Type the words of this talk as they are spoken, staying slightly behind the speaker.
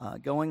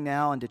Going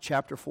now into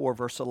chapter 4,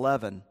 verse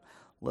 11.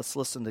 Let's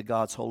listen to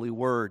God's holy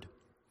word.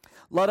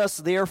 Let us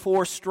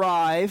therefore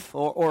strive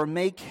or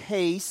make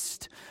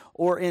haste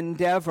or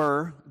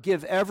endeavor,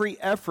 give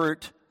every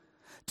effort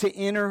to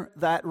enter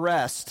that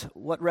rest.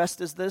 What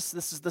rest is this?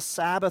 This is the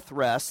Sabbath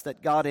rest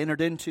that God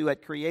entered into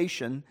at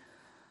creation,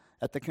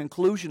 at the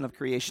conclusion of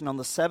creation on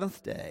the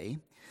seventh day,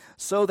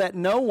 so that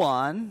no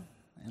one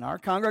in our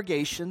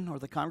congregation, or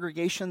the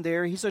congregation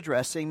there he's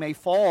addressing, may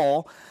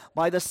fall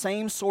by the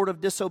same sort of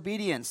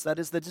disobedience. That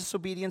is the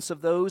disobedience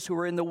of those who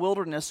were in the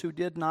wilderness who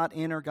did not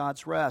enter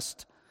God's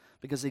rest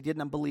because they did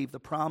not believe the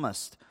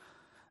promise.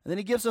 And then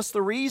he gives us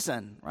the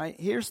reason, right?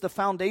 Here's the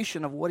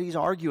foundation of what he's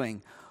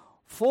arguing.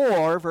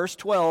 For, verse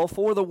 12,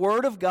 for the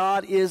word of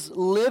God is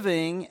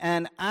living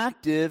and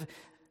active,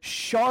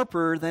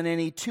 sharper than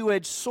any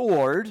two-edged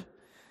sword,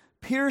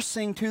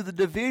 piercing to the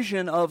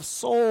division of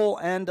soul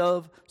and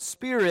of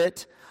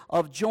spirit,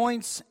 of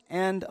joints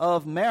and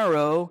of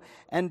marrow,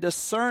 and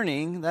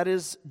discerning, that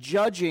is,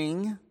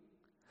 judging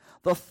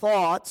the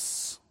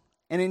thoughts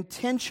and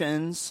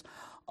intentions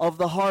of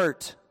the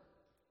heart.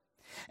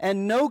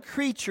 And no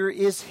creature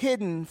is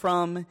hidden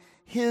from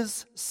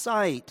his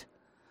sight,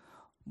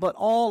 but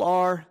all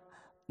are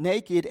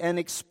naked and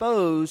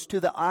exposed to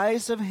the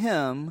eyes of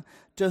him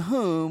to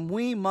whom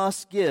we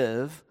must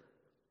give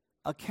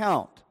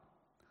account.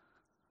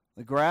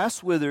 The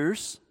grass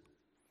withers,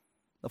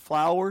 the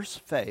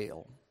flowers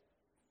fail,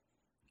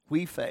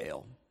 we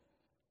fail.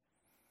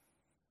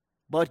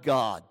 But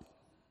God,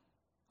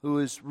 who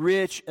is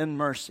rich in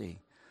mercy,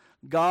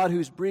 God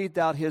who's breathed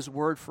out his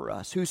word for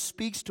us, who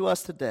speaks to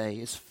us today,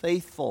 is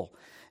faithful,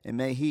 and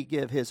may he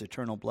give his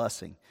eternal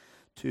blessing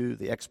to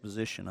the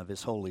exposition of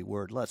his holy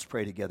word. Let's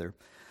pray together.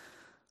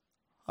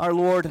 Our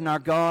Lord and our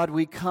God,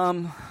 we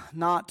come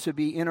not to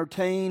be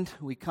entertained,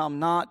 we come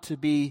not to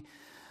be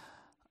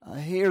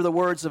hear the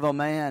words of a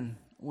man.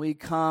 We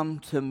come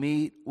to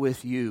meet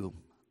with you,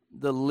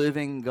 the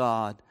living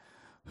God,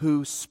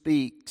 who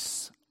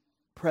speaks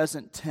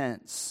present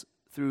tense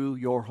through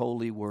your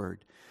holy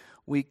word.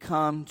 We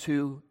come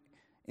to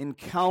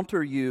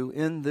encounter you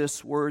in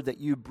this word that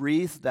you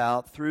breathed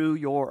out through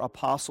your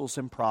apostles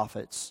and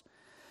prophets.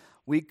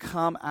 We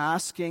come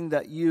asking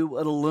that you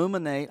would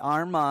illuminate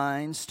our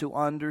minds to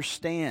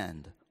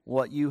understand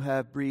what you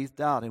have breathed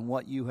out and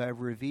what you have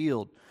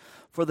revealed.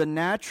 For the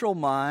natural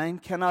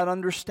mind cannot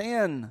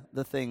understand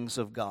the things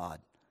of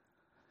God.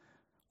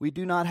 We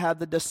do not have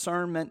the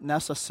discernment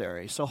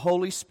necessary. So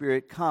Holy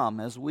Spirit, come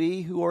as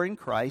we who are in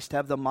Christ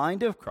have the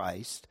mind of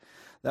Christ,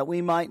 that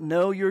we might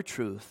know your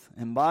truth,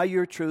 and by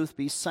your truth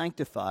be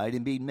sanctified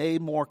and be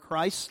made more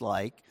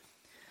Christ-like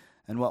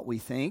in what we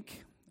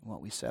think,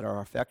 what we set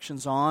our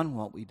affections on,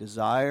 what we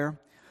desire,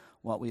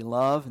 what we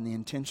love, and the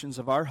intentions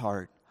of our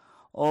heart.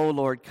 Oh,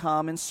 Lord,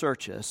 come and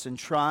search us and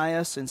try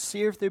us and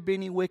see if there be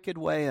any wicked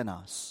way in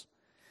us,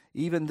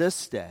 even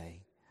this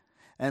day,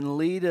 and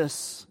lead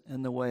us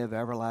in the way of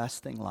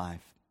everlasting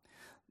life,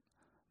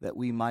 that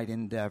we might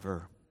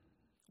endeavor,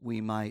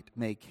 we might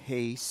make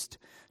haste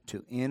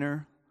to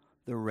enter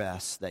the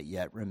rest that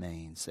yet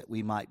remains, that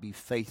we might be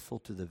faithful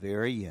to the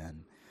very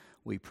end.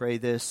 We pray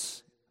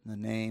this in the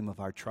name of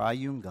our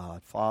triune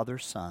God, Father,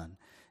 Son,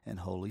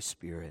 and Holy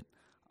Spirit.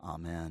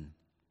 Amen.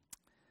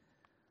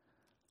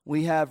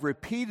 We have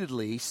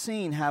repeatedly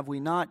seen, have we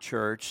not,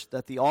 church,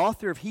 that the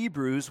author of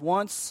Hebrews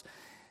wants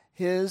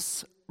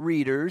his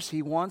readers,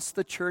 he wants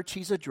the church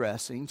he's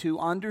addressing to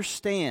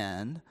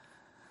understand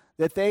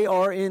that they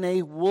are in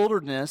a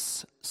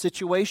wilderness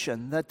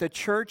situation, that the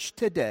church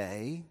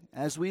today,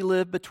 as we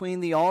live between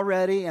the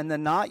already and the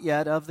not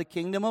yet of the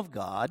kingdom of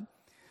God,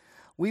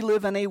 we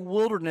live in a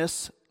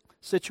wilderness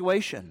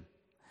situation.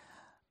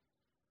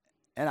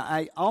 And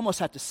I almost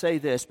have to say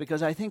this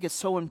because I think it's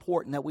so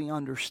important that we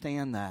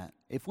understand that.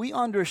 If we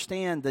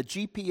understand the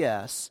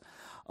GPS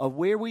of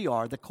where we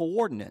are, the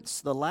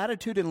coordinates, the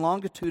latitude and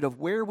longitude of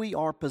where we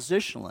are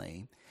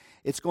positionally,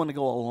 it's going to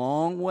go a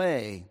long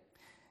way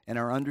in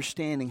our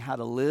understanding how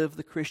to live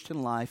the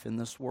Christian life in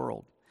this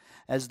world.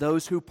 As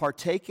those who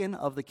partaken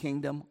of the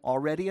kingdom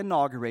already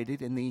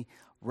inaugurated in the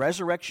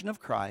resurrection of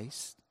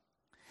Christ,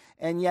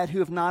 and yet who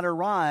have not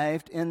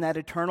arrived in that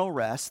eternal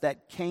rest,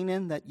 that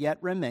Canaan that yet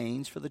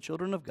remains for the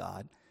children of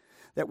God,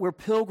 that we're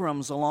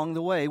pilgrims along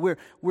the way.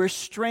 We're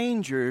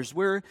strangers.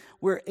 We're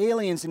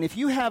aliens. And if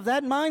you have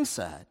that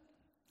mindset,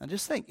 now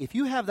just think, if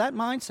you have that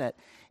mindset,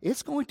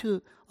 it's going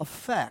to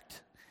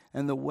affect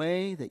in the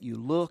way that you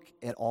look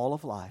at all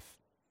of life.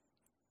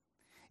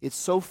 It's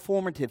so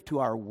formative to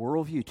our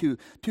worldview,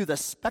 to the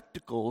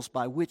spectacles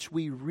by which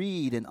we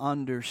read and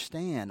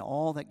understand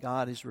all that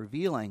God is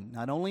revealing,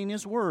 not only in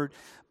His Word,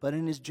 but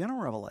in His general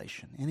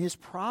revelation, in His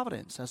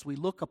providence, as we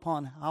look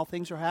upon how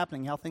things are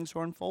happening, how things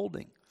are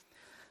unfolding.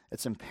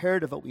 It's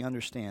imperative that we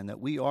understand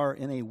that we are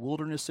in a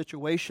wilderness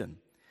situation.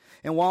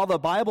 And while the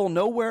Bible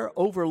nowhere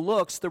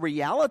overlooks the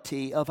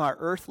reality of our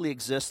earthly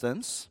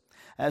existence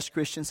as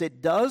Christians,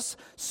 it does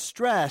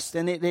stress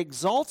and it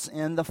exalts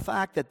in the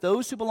fact that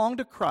those who belong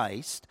to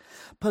Christ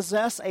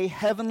possess a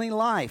heavenly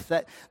life,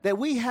 that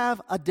we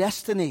have a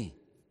destiny,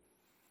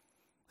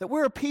 that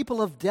we're a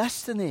people of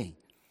destiny.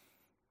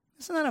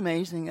 Isn't that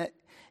amazing?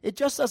 It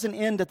just doesn't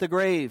end at the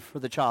grave for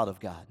the child of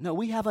God. No,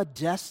 we have a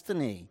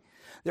destiny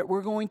that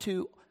we're going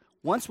to,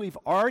 once we've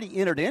already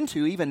entered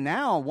into, even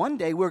now, one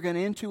day we're going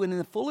to enter in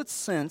the fullest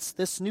sense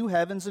this new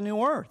heavens and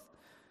new earth.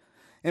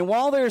 And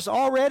while there's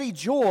already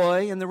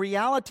joy in the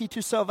reality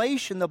to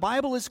salvation, the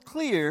Bible is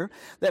clear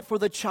that for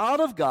the child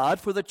of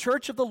God, for the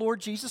church of the Lord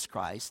Jesus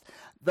Christ,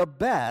 the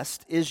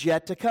best is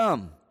yet to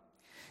come.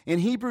 In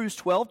Hebrews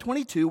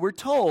 12:22, we're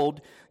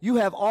told, you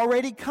have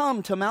already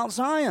come to Mount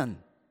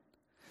Zion,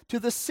 to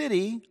the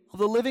city of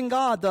the living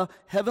God, the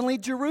heavenly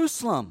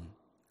Jerusalem.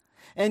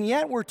 And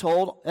yet we're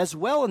told as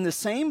well in the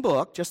same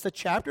book, just a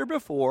chapter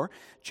before,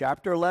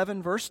 chapter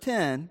 11, verse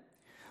 10,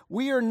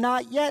 we are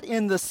not yet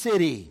in the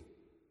city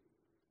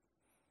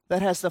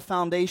that has the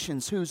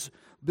foundations, whose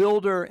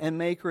builder and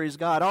maker is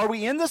God. Are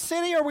we in the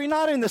city or are we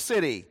not in the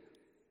city?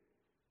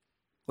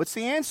 What's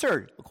the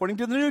answer? According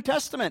to the New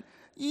Testament,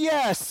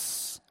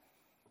 yes.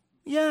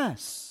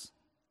 Yes.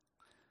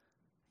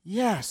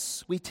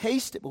 Yes. We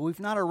taste it, but we've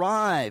not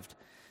arrived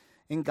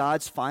in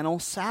God's final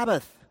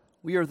Sabbath.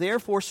 We are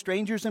therefore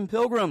strangers and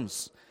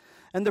pilgrims.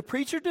 And the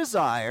preacher's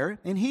desire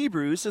in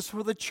Hebrews is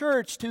for the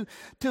church to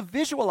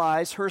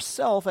visualize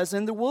herself as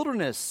in the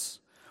wilderness,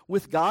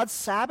 with God's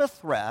Sabbath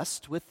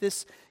rest, with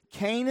this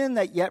Canaan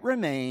that yet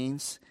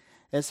remains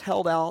as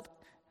held out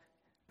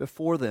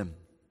before them.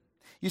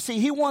 You see,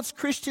 he wants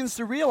Christians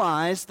to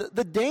realize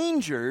the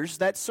dangers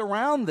that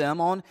surround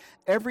them on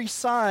every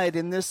side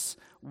in this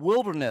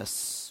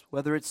wilderness,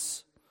 whether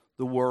it's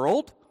the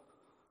world,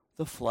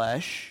 the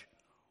flesh,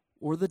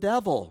 or the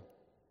devil.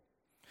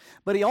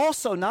 But he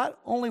also not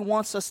only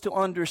wants us to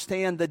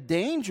understand the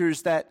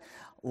dangers that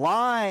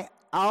lie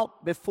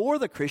out before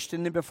the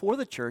Christian and before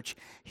the church,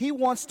 he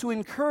wants to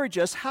encourage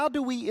us, how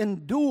do we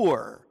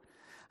endure?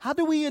 How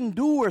do we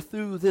endure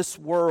through this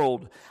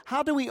world?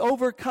 How do we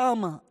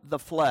overcome the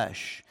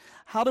flesh?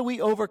 How do we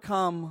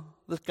overcome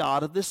the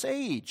god of this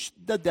age,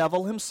 the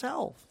devil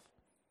himself?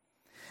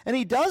 And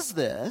he does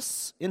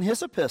this in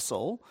his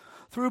epistle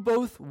through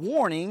both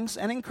warnings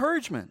and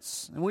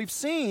encouragements. And we've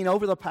seen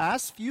over the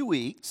past few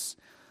weeks,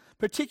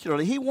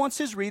 particularly, he wants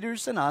his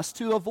readers and us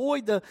to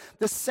avoid the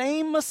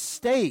same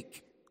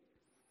mistake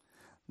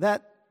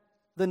that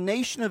the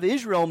nation of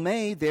Israel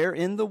made there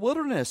in the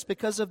wilderness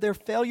because of their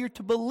failure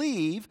to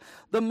believe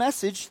the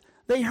message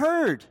they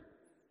heard.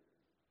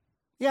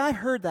 Yeah, I've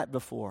heard that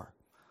before.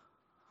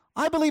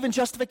 I believe in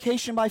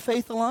justification by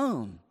faith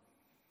alone.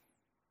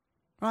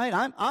 Right?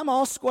 I'm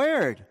all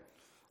squared.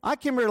 I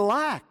can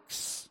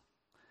relax.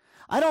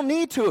 I don't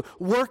need to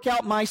work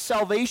out my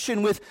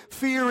salvation with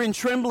fear and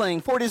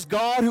trembling, for it is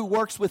God who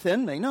works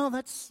within me. No,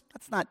 that's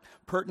not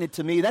pertinent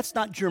to me. That's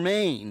not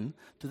germane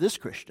to this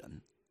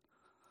Christian.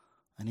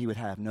 And he would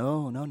have,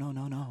 no,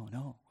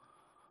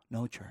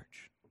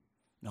 church.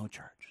 No,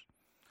 church.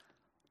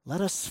 Let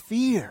us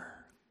fear,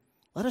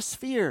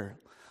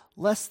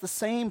 lest the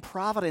same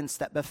providence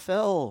that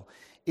befell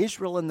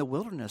Israel in the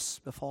wilderness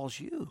befalls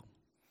you,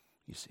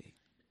 you see.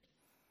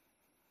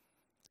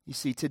 You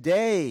see,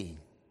 today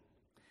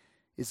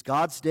is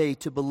God's day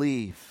to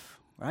believe,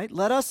 right?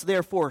 Let us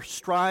therefore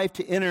strive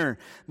to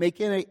make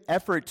any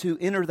effort to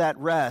enter that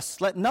rest.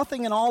 Let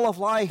nothing in all of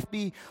life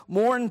be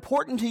more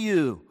important to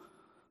you,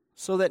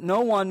 so that no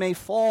one may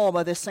fall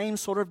by the same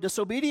sort of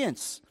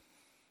disobedience.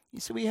 You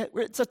see,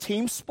 it's a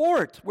team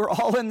sport. We're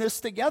all in this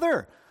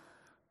together.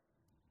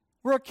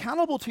 We're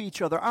accountable to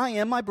each other. I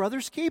am my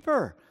brother's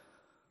keeper.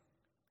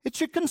 It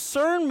should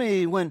concern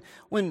me when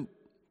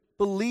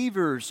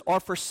believers are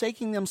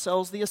forsaking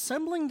themselves the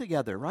assembling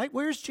together, right?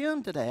 Where's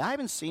Jim today? I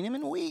haven't seen him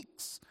in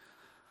weeks.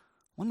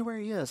 Wonder where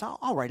he is.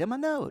 I'll write him a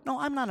note.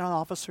 No, I'm not an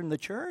officer in the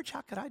church.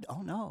 How could I?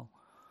 Oh, no.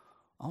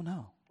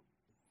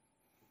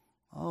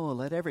 Oh,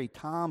 let every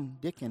Tom,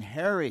 Dick, and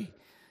Harry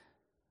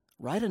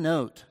write a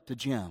note to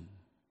Jim.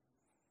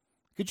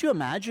 Could you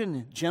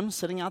imagine Jim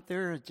sitting out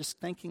there just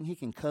thinking he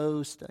can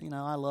coast? You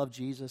know, I love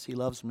Jesus. He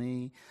loves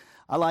me.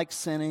 I like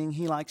sinning.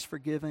 He likes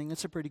forgiving.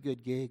 It's a pretty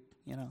good gig.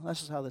 You know,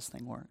 this is how this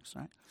thing works,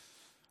 right?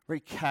 Very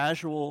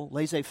casual,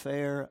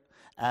 laissez-faire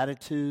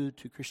attitude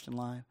to Christian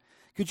life.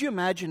 Could you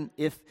imagine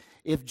if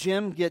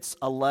Jim gets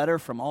a letter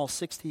from all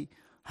 60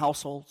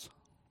 households?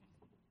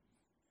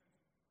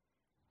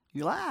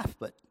 You laugh,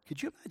 but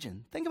could you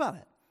imagine? Think about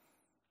it.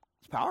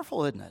 It's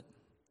powerful, isn't it?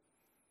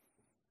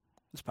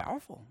 It's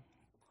powerful.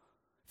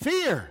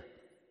 Fear,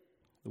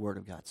 the Word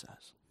of God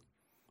says.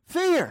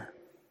 Fear,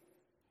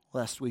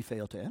 lest we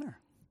fail to enter.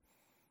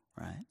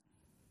 Right?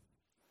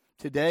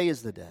 Today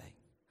is the day.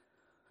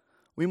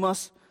 We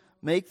must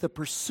make the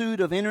pursuit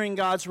of entering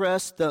God's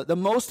rest the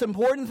most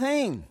important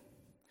thing.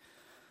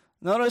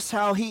 Notice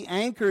how he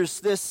anchors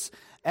this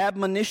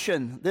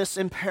admonition, this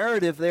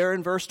imperative there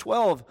in verse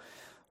 12.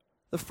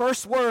 The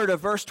first word of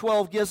verse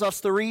 12 gives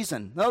us the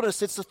reason.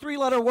 Notice it's a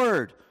 3-letter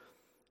word.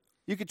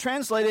 You could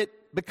translate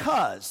it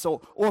because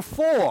or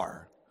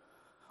for.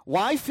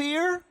 Why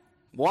fear?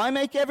 Why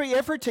make every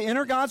effort to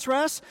enter God's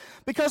rest?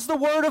 Because the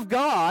Word of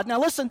God, now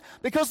listen,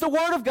 because the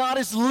Word of God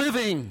is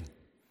living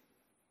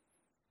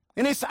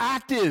and it's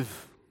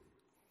active.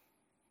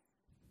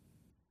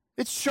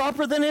 It's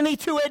sharper than any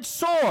two-edged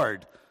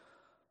sword.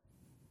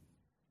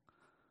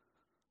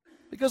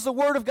 Because the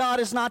Word of God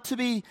is not to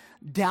be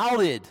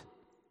doubted.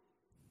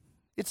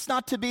 It's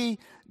not to be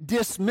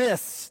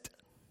dismissed.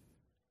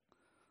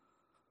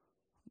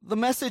 The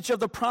message of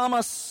the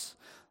promise,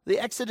 the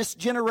Exodus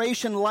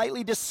generation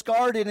lightly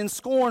discarded and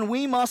scorned,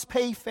 we must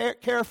pay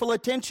careful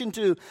attention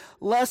to,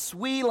 lest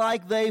we,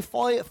 like they,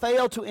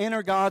 fail to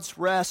enter God's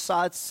rest,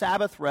 God's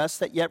Sabbath rest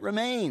that yet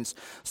remains.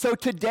 So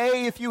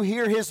today, if you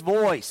hear His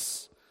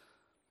voice,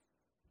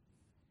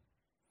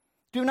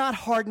 do not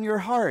harden your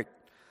heart.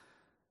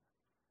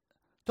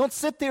 Don't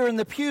sit there in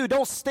the pew.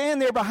 Don't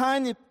stand there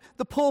behind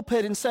the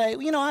pulpit and say,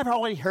 you know, I've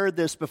already heard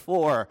this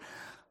before.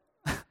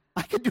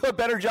 I could do a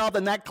better job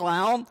than that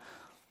clown.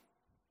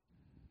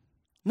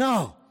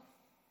 No.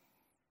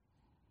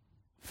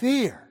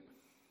 Fear,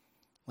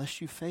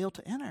 lest you fail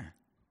to enter.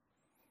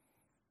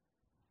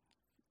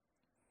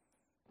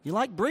 You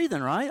like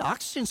breathing, right?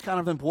 Oxygen's kind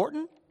of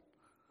important.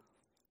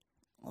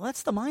 Well,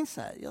 that's the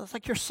mindset. It's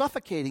like you're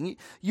suffocating.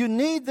 You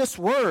need this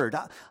word.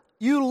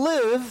 You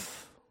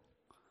live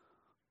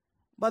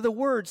by the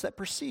words that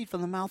proceed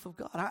from the mouth of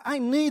God. I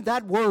need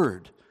that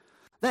word,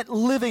 that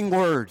living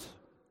word.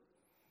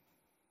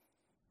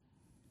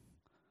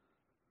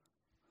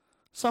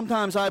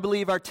 Sometimes I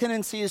believe our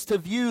tendency is to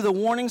view the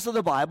warnings of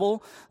the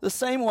Bible the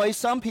same way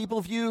some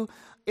people view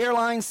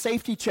airline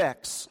safety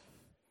checks.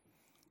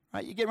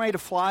 Right? You get ready to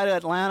fly to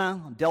Atlanta,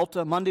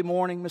 Delta, Monday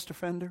morning, Mr.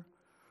 Fender,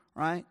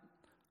 right?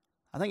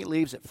 I think it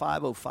leaves at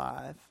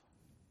 5:05.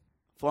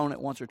 Flown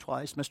it once or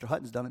twice. Mr.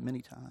 Hutton's done it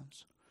many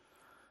times.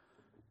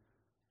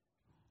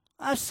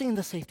 I've seen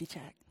the safety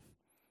check.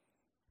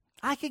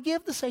 I could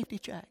give the safety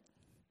check.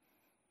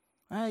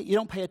 Right? You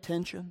don't pay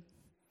attention.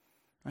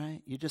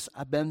 Right?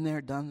 I've been there,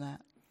 done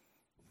that.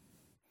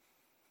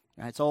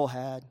 Right? It's all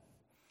had.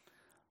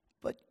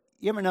 But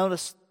you ever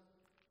notice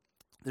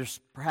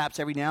there's perhaps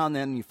every now and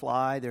then you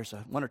fly, there's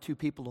one or two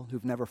people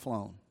who've never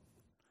flown.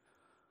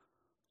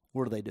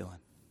 What are they doing?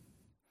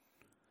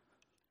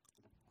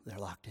 They're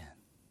locked in.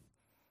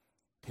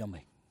 Tell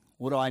me,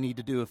 what do I need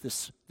to do if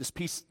this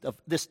piece of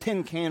this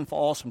tin can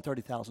falls from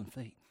 30,000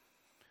 feet?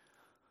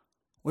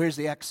 Where's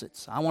the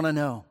exits? I want to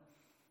know.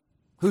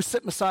 Who's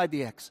sitting beside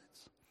the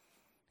exits?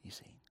 You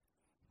see.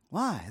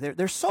 Why?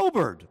 They're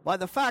sobered by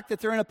the fact that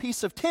they're in a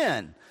piece of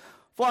tin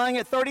flying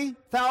at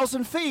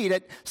 30,000 feet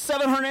at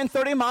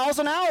 730 miles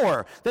an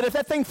hour. That if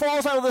that thing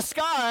falls out of the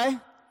sky,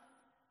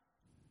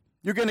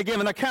 you're going to give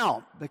an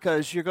account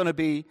because you're going to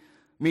be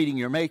meeting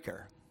your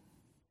Maker.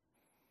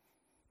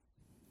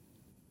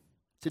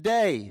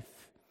 Today,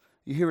 if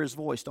you hear His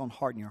voice, don't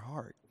harden your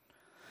heart.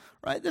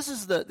 Right? This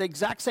is the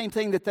exact same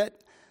thing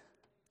that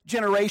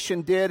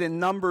generation did in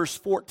Numbers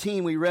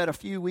 14 we read a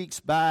few weeks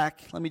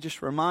back. Let me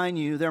just remind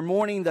you, they're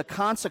mourning the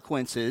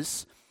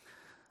consequences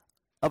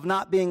of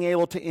not being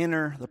able to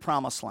enter the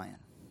promised land.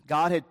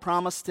 God had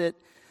promised it.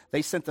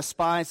 They sent the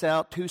spies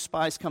out. 2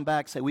 spies come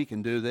back, say, we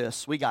can do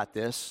this. We got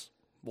this.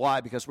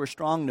 Why? Because we're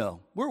strong?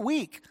 No. We're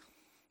weak.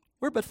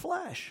 We're but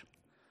flesh.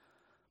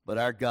 But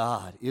our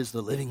God is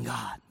the living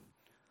God,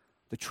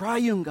 the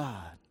triune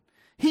God.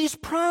 He's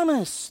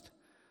promised.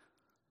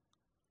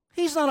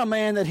 He's not a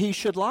man that He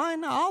should lie.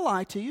 No, I'll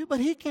lie to you, but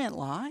He can't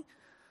lie.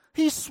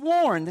 He's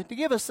sworn to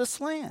give us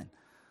this land.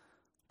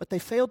 But they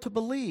failed to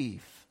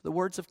believe the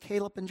words of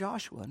Caleb and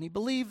Joshua, and he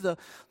believed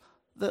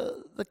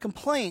the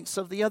complaints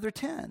of the other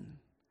 10.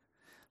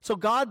 So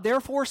God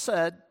therefore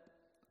said,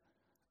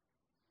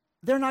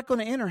 they're not going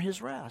to enter His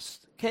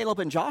rest. Caleb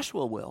and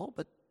Joshua will,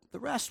 but the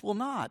rest will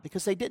not,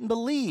 because they didn't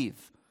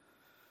believe.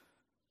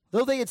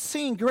 Though they had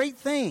seen great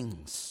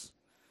things.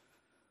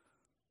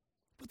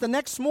 But the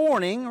next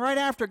morning, right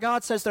after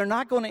God says they're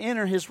not going to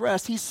enter His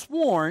rest, He's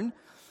sworn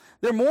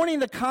they're mourning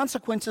the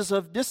consequences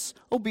of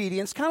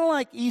disobedience, kind of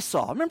like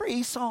Esau. Remember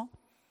Esau?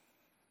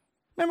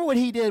 Remember what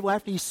he did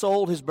after he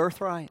sold his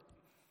birthright?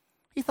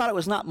 He thought it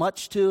was not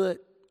much to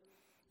it,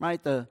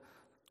 right? The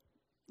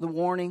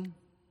warning,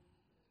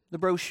 the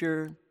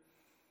brochure,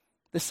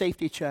 the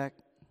safety check.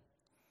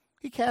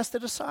 He cast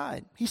it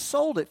aside. He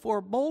sold it for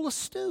a bowl of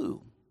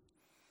stew.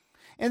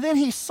 And then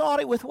he sought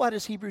it with what,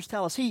 as Hebrews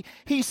tell us?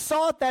 He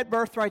sought that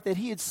birthright that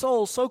he had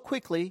sold so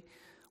quickly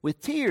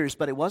with tears,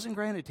 but it wasn't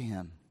granted to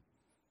him.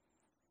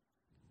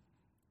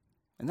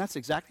 And that's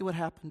exactly what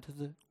happened to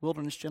the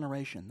wilderness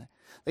generation.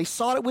 They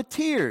sought it with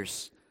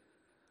tears.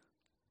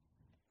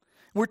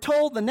 We're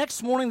told the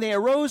next morning they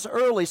arose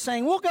early,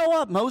 saying, we'll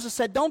go up. Moses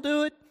said, don't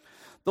do it.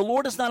 The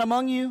Lord is not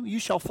among you. You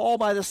shall fall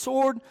by the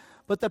sword.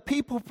 But the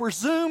people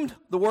presumed,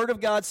 the word of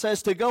God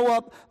says, to go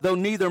up, though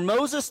neither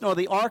Moses nor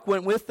the ark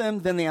went with them.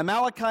 Then the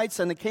Amalekites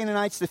and the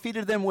Canaanites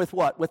defeated them with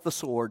what? With the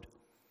sword.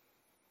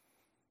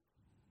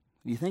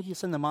 Do you think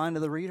it's in the mind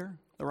of the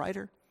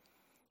writer?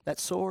 That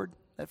sword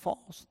that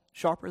falls,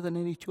 sharper than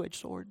any two-edged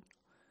sword.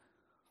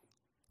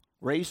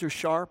 Razor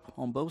sharp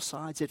on both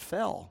sides. It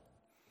fell.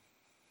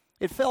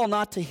 It fell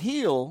not to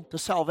heal, to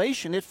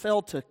salvation. It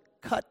fell to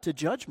cut to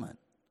judgment.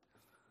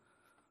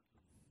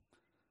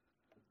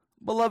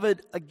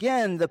 Beloved,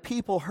 again, the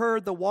people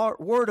heard the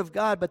word of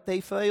God, but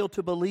they failed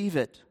to believe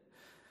it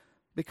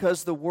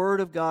Because the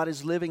Word of God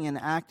is living and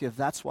active.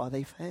 That's why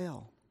they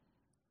fail.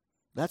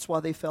 That's why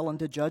they fell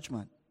into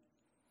judgment.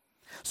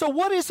 So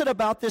what is it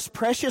about this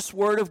precious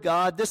Word of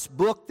God, this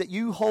book that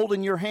you hold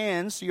in your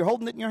hands? You're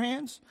holding it in your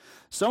hands?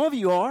 Some of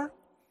you are.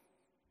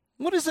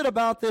 What is it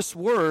about this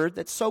Word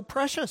that's so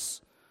precious?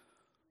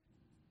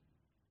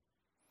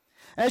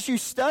 As you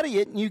study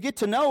it and you get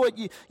to know it,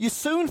 you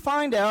soon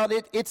find out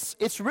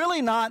it's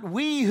really not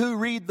we who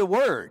read the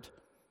Word.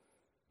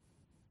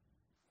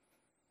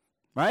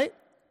 Right?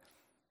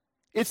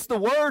 It's the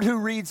Word who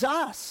reads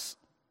us.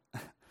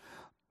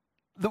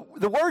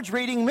 The Word's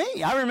reading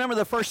me. I remember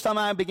the first time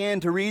I began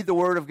to read the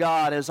Word of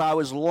God as I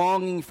was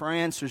longing for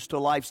answers to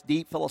life's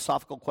deep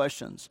philosophical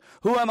questions.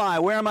 Who am I?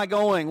 Where am I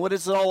going? What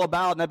is it all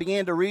about? And I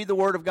began to read the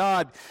Word of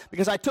God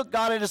because I took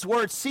God at His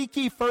word. Seek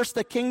ye first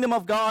the kingdom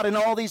of God, and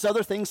all these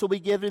other things will be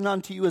given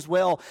unto you as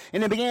well.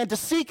 And I began to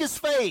seek His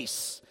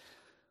face.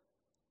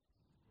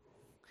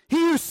 He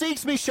who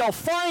seeks me shall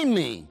find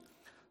me,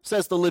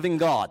 says the living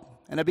God.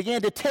 And I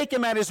began to take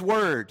Him at His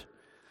word.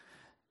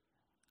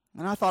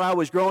 And I thought I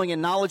was growing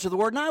in knowledge of the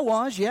Word, and I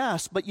was,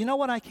 yes. But you know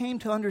what I came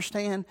to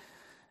understand?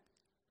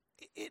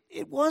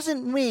 It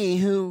wasn't me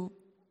who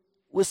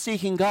was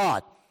seeking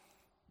God.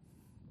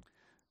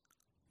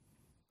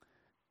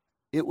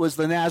 It was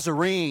the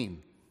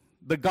Nazarene,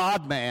 the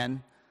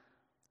God-man,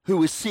 who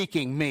was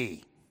seeking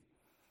me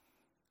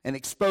and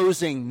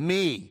exposing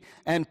me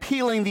and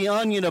peeling the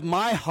onion of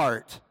my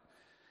heart,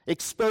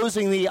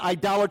 exposing the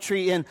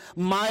idolatry in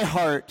my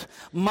heart,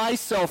 my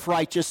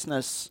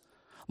self-righteousness,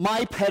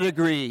 my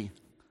pedigree.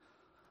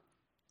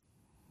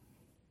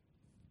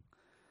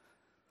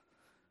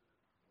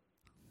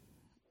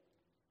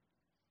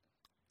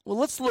 Well,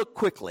 let's look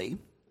quickly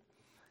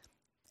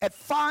at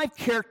 5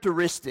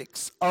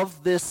 characteristics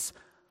of this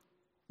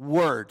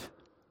Word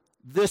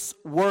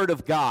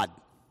of God.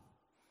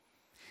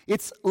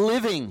 It's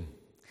living.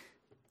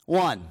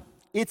 1,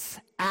 it's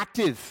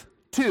active.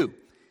 2,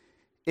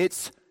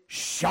 it's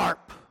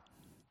sharp.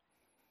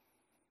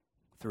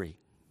 3,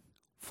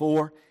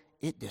 4,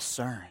 it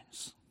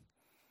discerns.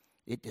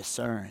 It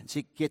discerns.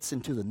 It gets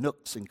into the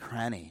nooks and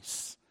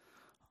crannies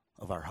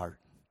of our heart.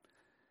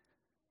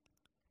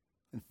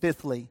 And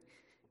 5thly,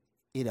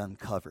 it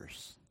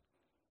uncovers.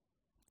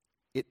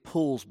 It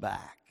pulls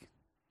back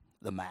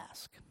the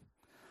mask,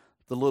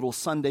 the little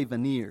Sunday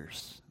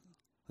veneers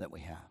that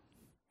we have.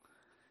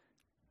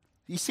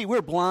 You see,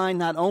 we're blind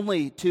not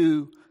only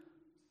to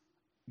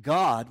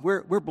God,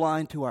 we're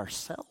blind to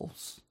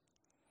ourselves.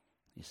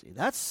 You see,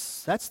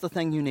 that's the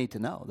thing you need to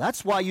know.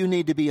 That's why you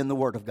need to be in the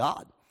Word of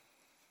God.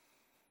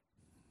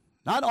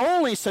 Not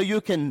only so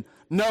you can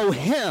know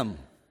Him,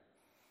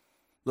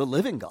 the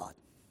living God,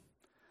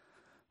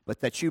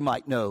 but that you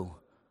might know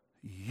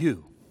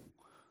you,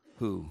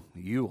 who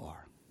you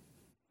are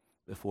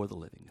before the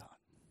living God.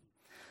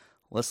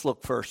 Let's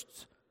look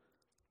first.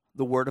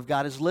 The Word of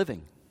God is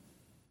living.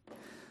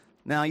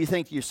 Now you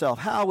think to yourself,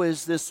 how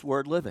is this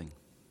Word living?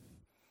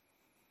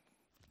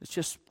 It's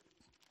just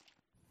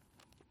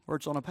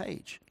words on a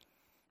page.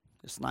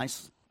 This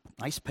nice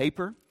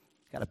paper.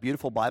 Got a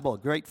beautiful Bible. A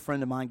great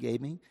friend of mine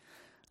gave me.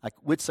 I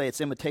would say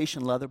it's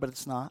imitation leather, but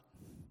it's not.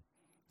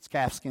 It's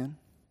calfskin.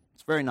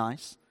 It's very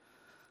nice.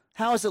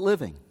 How is it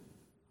living?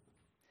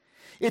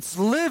 It's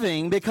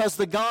living because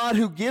the God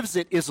who gives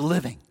it is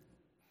living.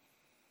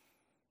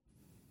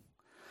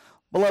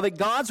 Beloved,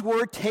 God's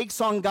Word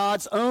takes on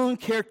God's own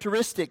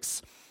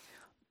characteristics.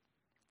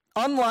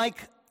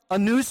 Unlike a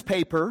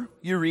newspaper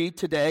you read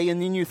today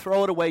and then you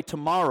throw it away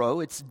tomorrow,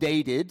 it's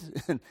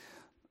dated and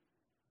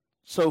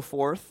so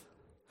forth.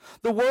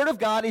 The Word of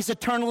God is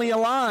eternally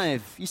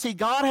alive. You see,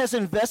 God has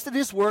invested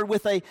His Word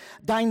with a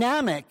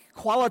dynamic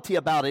quality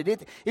about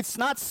it. It's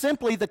not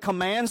simply the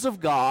commands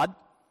of God.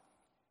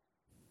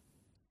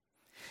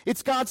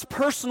 It's God's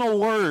personal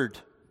Word.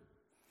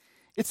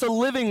 It's a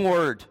living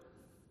Word.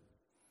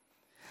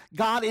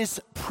 God is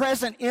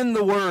present in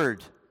the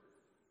Word.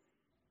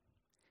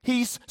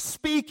 He's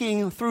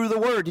speaking through the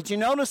Word. Did you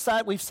notice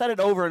that? We've said it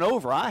over and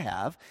over. I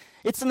have.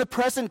 It's in the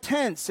present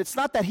tense. It's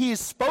not that He has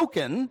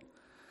spoken,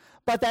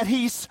 but that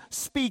He's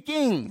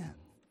speaking.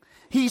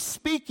 He's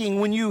speaking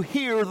when you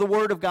hear the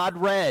Word of God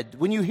read,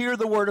 when you hear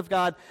the Word of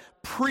God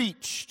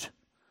preached.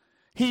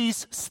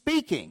 He's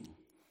speaking,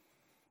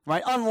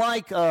 right?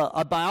 Unlike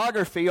a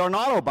biography or an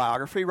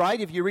autobiography, right?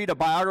 If you read a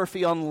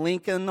biography on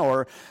Lincoln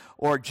or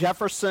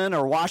Jefferson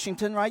or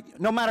Washington, right?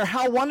 No matter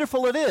how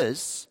wonderful it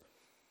is,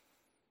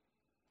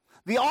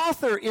 the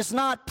author is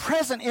not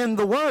present in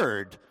the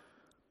Word.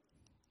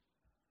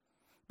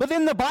 But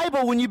in the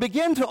Bible, when you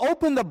begin to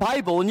open the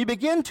Bible and you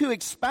begin to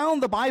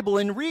expound the Bible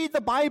and read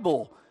the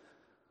Bible,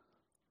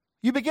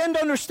 you begin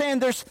to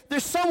understand there's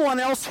someone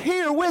else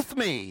here with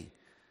me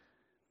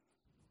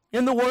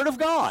in the Word of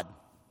God.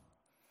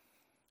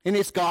 And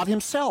it's God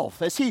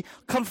Himself as He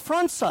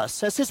confronts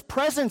us, as His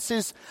presence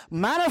is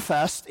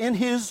manifest in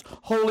His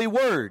holy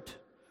Word.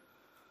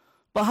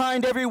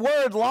 Behind every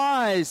word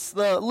lies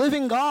the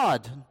living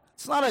God.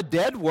 It's not a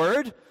dead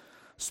word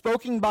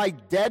spoken by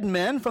dead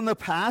men from the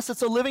past.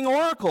 It's a living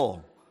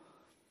oracle.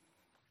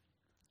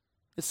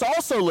 It's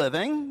also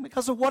living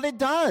because of what it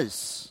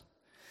does.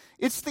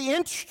 It's the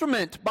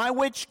instrument by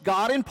which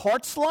God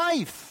imparts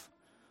life.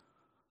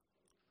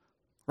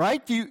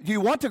 Right? Do you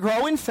want to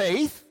grow in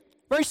faith?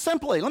 Very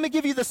simply, let me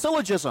give you the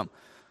syllogism.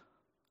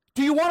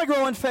 Do you want to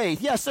grow in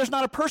faith? Yes, there's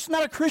not a person,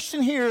 not a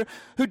Christian here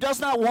who does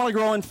not want to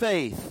grow in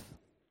faith.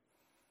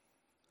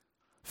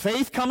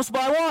 Faith comes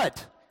by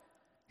what?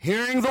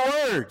 Hearing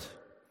the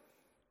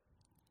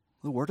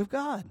Word of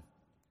God.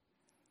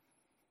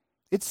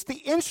 It's the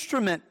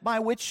instrument by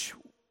which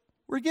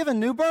we're given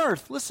new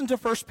birth. Listen to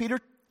 1 Peter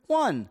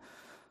 1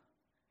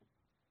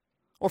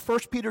 or 1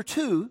 Peter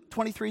 2,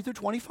 23 through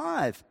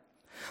 25.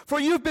 For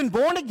you've been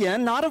born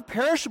again, not of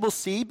perishable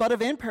seed, but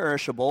of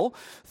imperishable,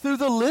 through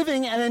the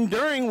living and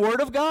enduring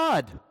Word of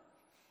God.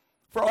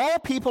 For all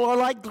people are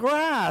like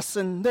grass,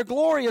 and their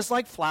glory is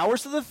like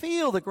flowers of the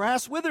field. The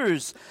grass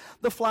withers,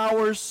 the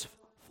flowers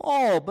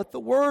fall, but the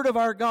word of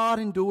our God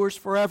endures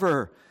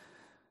forever.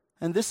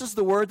 And this is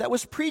the word that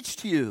was preached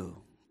to you.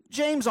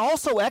 James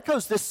also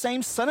echoes this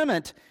same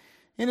sentiment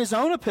in his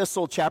own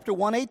epistle, chapter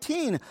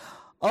 1:18.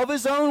 Of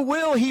his own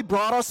will he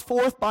brought us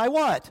forth by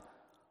what?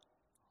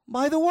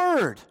 By the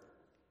word.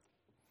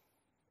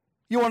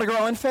 You want to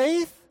grow in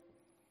faith?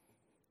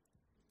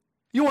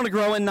 You want to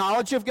grow in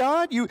knowledge of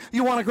God? You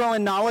want to grow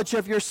in knowledge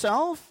of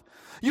yourself?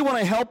 You want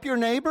to help your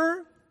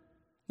neighbor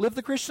live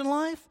the Christian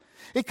life?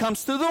 It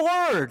comes through the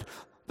Word,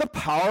 the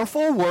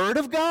powerful Word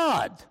of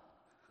God.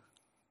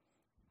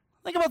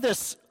 Think about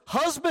this.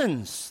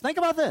 Husbands, think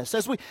about this.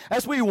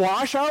 As we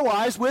wash our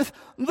wives with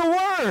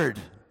the Word,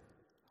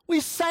 we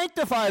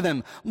sanctify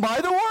them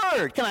by the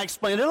Word. Can I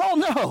explain it all?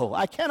 No,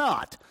 I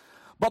cannot.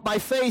 But by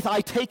faith,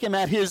 I take him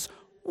at his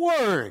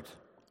word.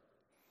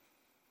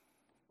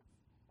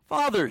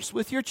 Fathers,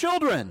 with your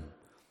children,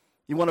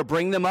 you want to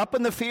bring them up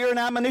in the fear and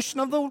admonition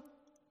of the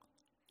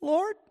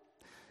Lord?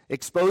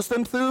 Expose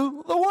them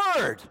through the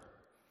word.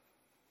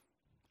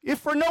 If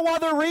for no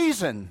other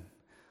reason,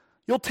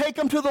 you'll take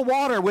them to the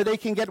water where they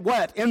can get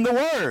wet in the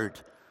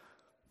word.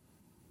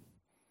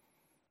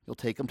 You'll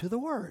take them to the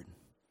word.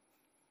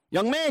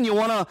 Young man, you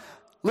want to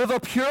live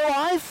a pure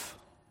life?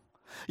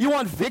 You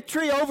want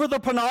victory over the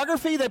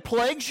pornography that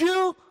plagues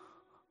you?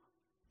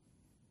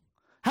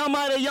 How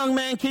might a young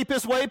man keep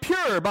his way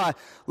pure? By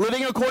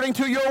living according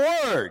to your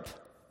word.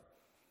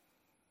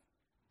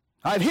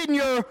 I've hidden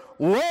your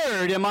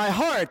word in my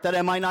heart that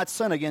I might not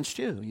sin against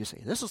you. You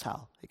see, this is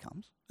how it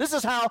comes. This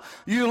is how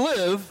you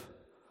live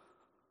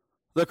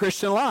the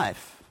Christian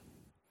life.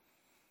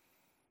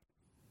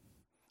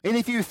 And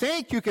if you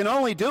think you can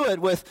only do it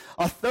with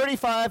a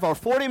 35 or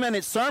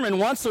 40-minute sermon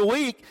once a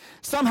week,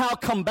 somehow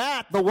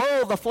combat the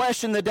world, the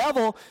flesh, and the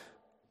devil,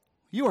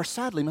 you are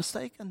sadly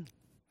mistaken.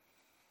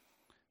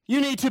 You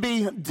need to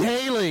be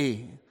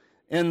daily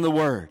in the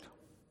Word.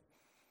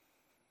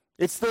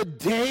 It's the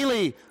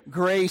daily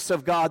grace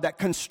of God that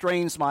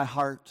constrains my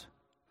heart,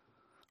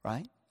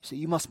 right? See,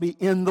 you must be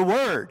in the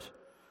Word.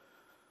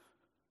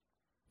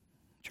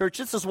 Church,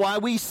 this is why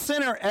we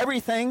center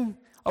everything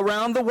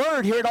around the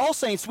Word here at All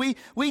Saints. We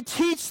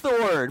teach the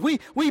Word.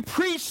 We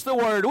preach the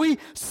Word. We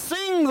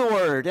sing the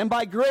Word. And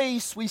by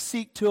grace, we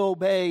seek to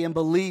obey and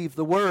believe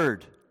the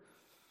Word.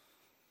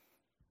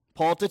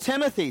 Paul to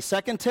Timothy,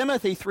 2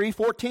 Timothy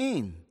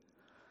 3:14.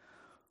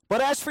 But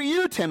as for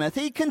you,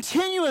 Timothy,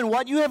 continue in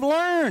what you have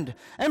learned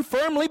and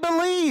firmly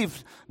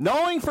believed,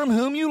 knowing from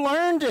whom you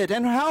learned it,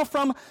 and how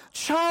from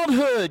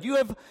childhood you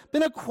have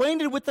been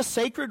acquainted with the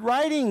sacred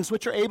writings,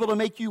 which are able to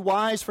make you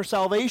wise for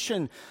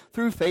salvation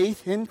through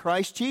faith in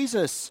Christ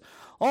Jesus.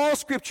 All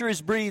Scripture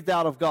is breathed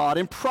out of God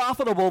and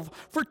profitable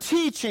for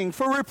teaching,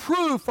 for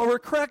reproof, for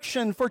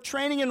correction, for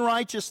training in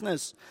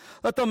righteousness,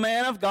 that the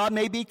man of God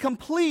may be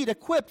complete,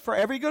 equipped for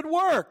every good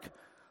work.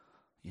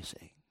 You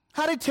see,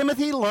 how did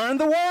Timothy learn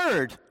the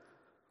Word?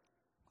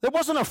 There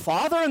wasn't a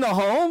father in the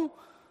home,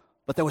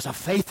 but there was a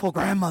faithful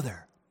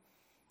grandmother.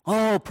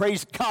 Oh,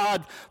 praise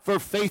God for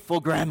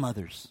faithful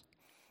grandmothers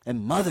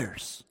and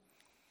mothers,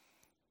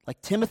 like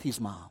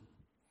Timothy's mom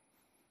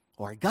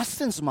or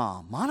Augustine's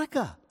mom,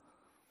 Monica,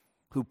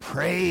 who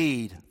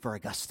prayed for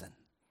Augustine,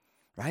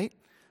 right?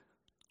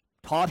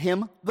 Taught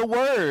him the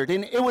Word,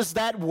 and it was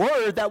that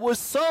Word that was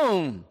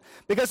sown.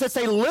 Because it's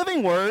a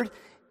living Word,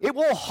 it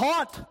will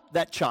haunt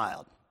that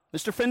child.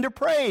 Mr. Fender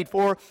prayed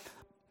for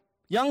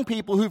young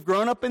people who've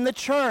grown up in the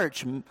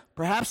church,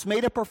 perhaps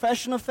made a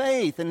profession of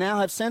faith, and now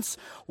have since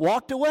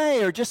walked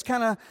away or just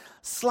kind of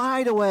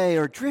slide away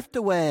or drift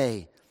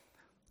away.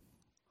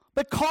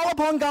 But call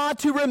upon God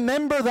to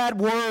remember that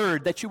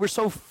Word that you were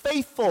so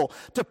faithful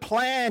to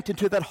plant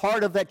into that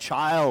heart of that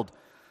child.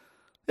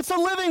 It's a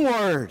living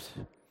Word.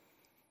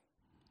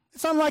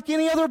 It's unlike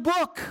any other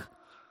book.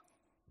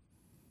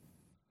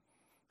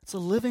 It's a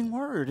living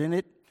Word, and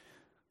it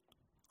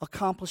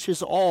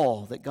accomplishes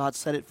all that God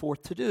set it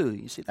forth to do.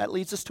 You see, that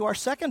leads us to our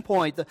second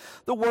point.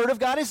 The Word of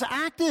God is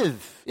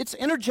active. It's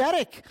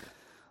energetic.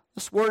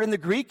 This word in the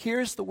Greek here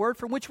is the word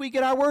from which we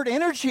get our word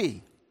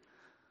energy.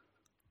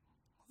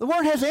 The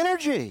Word has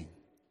energy.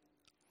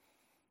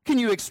 Can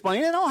you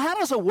explain it? Oh, how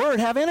does a word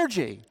have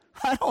energy?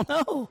 I don't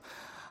know.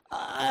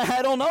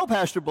 I don't know,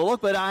 Pastor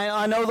Bullock, but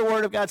I know the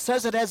Word of God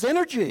says it has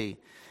energy.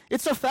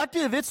 It's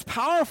effective, it's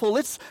powerful,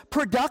 it's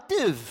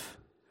productive.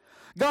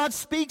 God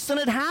speaks and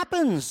it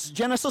happens.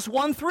 Genesis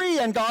 1:3,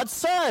 and God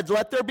said,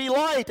 let there be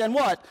light. And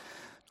what?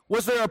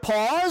 Was there a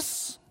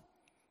pause?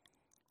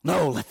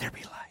 No, let there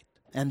be light.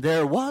 And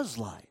there was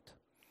light.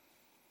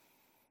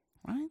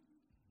 Right?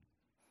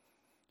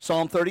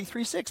 Psalm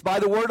 33:6, by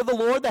the word of the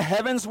Lord the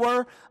heavens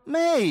were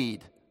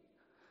made,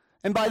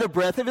 and by the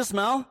breath of his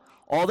mouth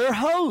all their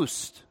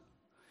host.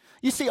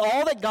 You see,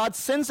 all that God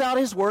sends out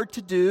his word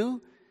to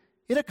do,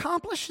 it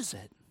accomplishes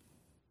it.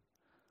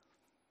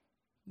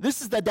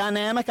 This is the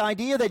dynamic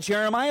idea that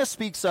Jeremiah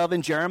speaks of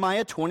in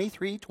Jeremiah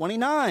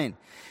 23:29.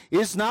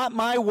 Is not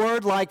my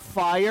word like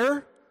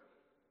fire,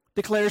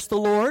 declares the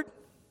Lord,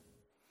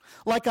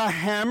 like a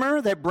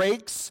hammer that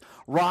breaks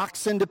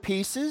rocks into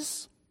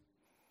pieces?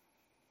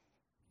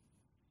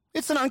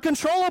 It's an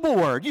uncontrollable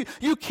word.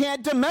 You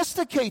can't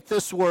domesticate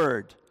this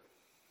word.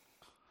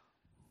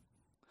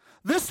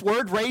 This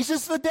word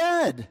raises the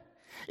dead.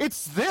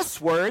 It's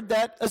this word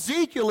that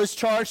Ezekiel is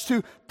charged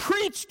to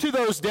preach to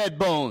those dead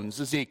bones,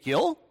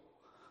 Ezekiel.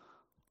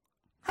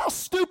 How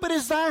stupid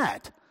is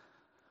that?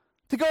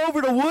 To go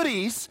over to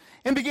Woody's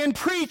and begin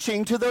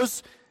preaching to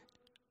those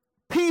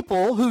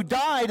people who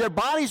died, their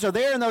bodies are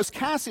there in those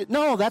caskets.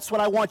 No, that's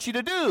what I want you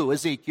to do,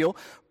 Ezekiel.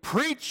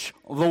 Preach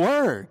the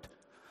word.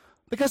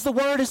 Because the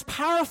word is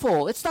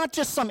powerful. It's not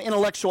just some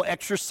intellectual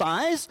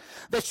exercise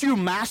that you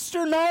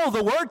master. No,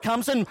 the word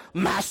comes and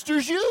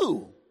masters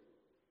you.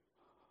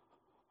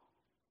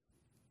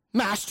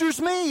 Masters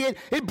me.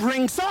 It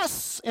brings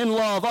us in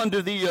love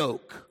under the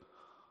yoke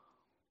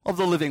of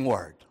the living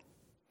word.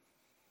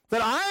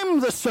 That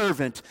I'm the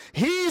servant.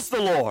 He's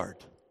the Lord.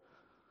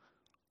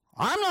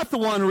 I'm not the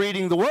one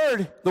reading the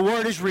word. The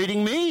word is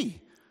reading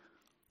me.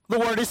 The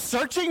word is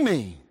searching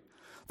me.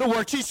 The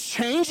word is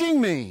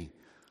changing me.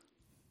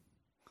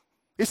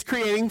 It's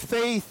creating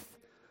faith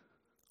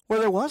where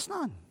there was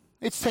none.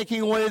 It's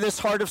taking away this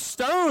heart of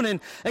stone and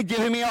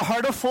giving me a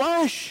heart of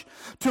flesh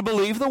to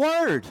believe the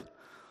word.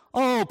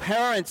 Oh,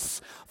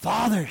 parents,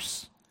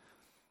 fathers,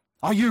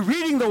 are you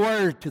reading the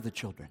word to the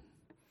children?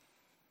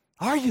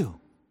 Are you?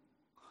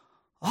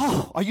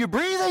 Oh, are you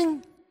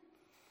breathing?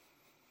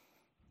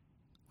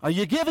 Are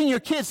you giving your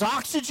kids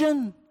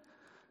oxygen?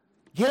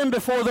 Get them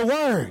before the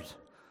word.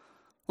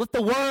 Let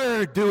the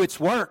word do its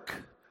work.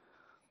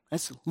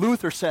 As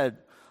Luther said,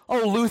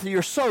 oh, Luther,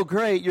 you're so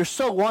great. You're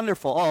so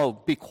wonderful. Oh,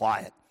 be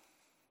quiet.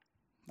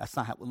 That's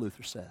not what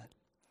Luther said.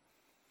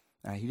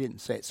 Now, he didn't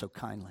say it so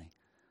kindly.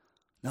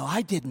 No,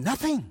 I did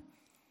nothing.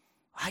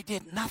 I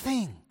did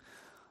nothing.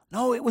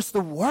 No, it was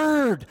the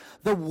word.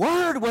 The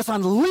word was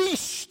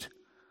unleashed.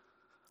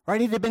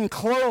 Right? It had been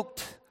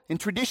cloaked in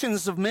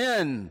traditions of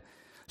men.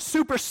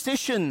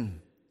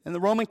 Superstition in the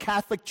Roman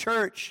Catholic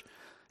Church,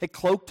 it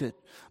cloaked it.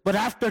 But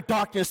after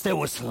darkness, there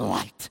was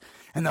light.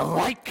 And the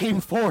light came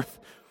forth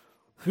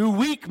through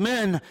weak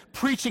men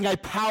preaching a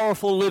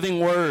powerful living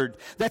word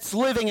that's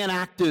living and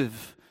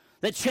active,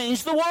 that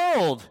changed the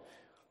world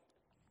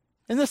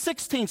in the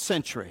 16th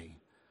century.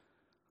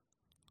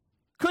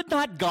 Could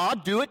not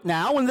God do it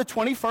now in the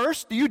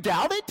 21st? Do you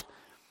doubt it?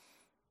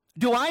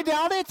 Do I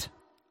doubt it?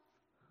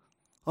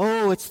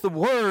 Oh, it's the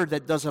word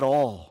that does it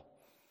all,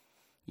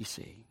 you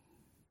see.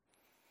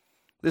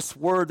 This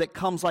word that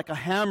comes like a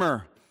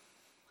hammer.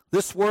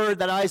 This word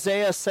that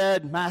Isaiah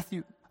said,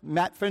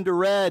 Matt Fender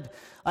read,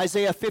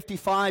 Isaiah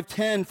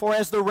 55:10, for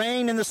as the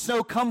rain and the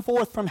snow come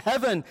forth from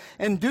heaven,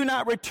 and do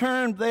not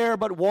return there,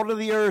 but water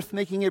the earth,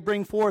 making it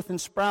bring forth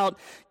and sprout,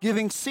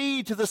 giving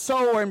seed to the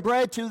sower and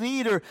bread to the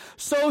eater,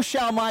 so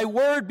shall my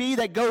word be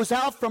that goes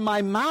out from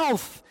my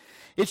mouth.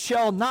 It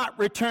shall not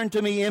return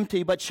to me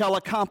empty, but shall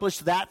accomplish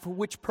that for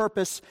which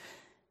purpose,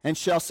 and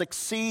shall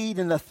succeed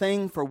in the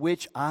thing for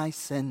which I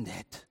send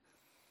it.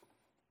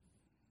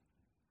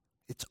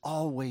 It's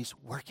always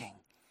working.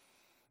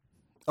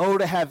 Oh,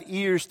 to have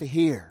ears to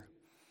hear,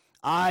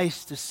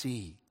 eyes to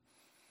see.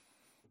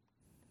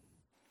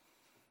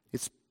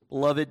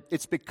 Beloved,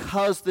 it's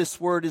because this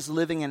word is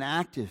living and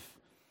active.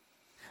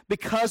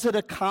 Because it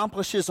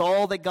accomplishes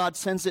all that God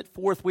sends it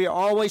forth. We are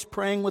always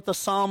praying with the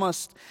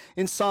psalmist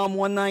in Psalm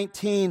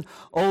 119.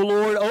 Oh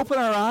Lord, open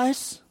our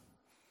eyes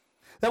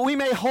that we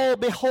may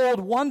behold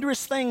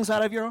wondrous things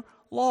out of your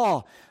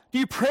law. Do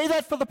you pray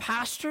that for the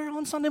pastor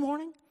on Sunday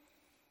morning?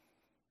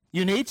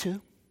 You need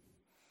to.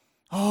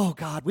 Oh,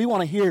 God, we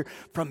want to hear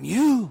from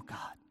you, God.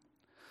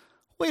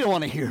 We don't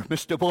want to hear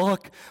Mr.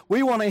 Bullock.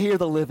 We want to hear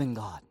the living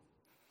God.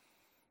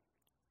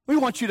 We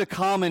want you to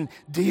come and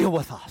deal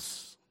with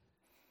us.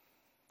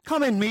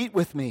 Come and meet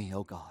with me,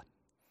 oh God,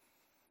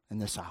 in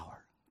this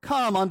hour.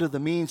 Come under the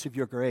means of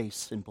your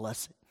grace and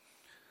bless it.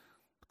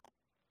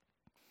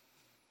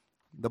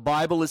 The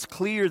Bible is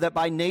clear that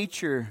by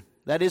nature,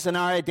 that is in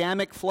our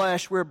Adamic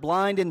flesh, we're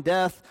blind and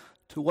deaf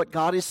to what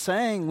God is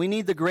saying. We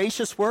need the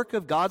gracious work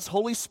of God's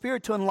Holy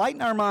Spirit to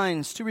enlighten our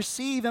minds, to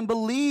receive and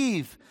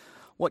believe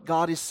what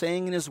God is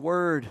saying in His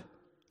Word.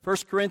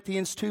 1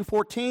 Corinthians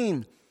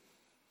 2:14.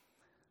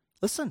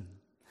 Listen,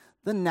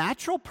 the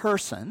natural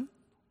person,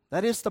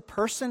 that is, the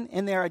person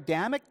in their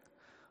Adamic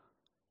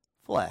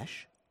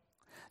flesh,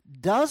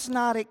 does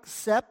not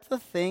accept the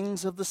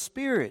things of the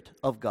Spirit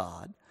of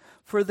God,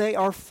 for they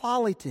are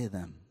folly to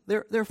them.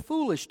 They're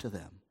foolish to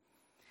them.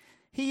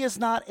 He is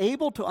not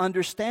able to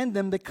understand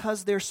them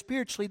because they're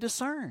spiritually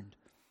discerned.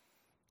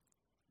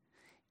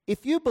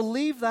 If you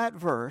believe that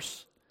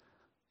verse,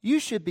 you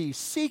should be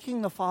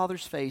seeking the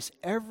Father's face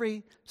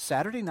every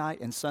Saturday night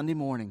and Sunday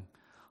morning.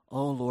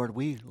 Oh Lord,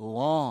 we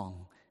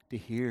long to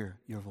hear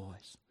your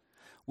voice.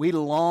 We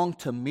long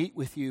to meet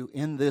with you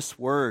in this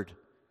word.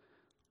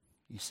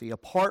 You see,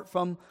 apart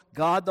from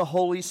God the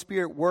Holy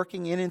Spirit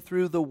working in and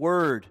through the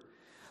word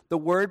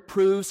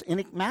proves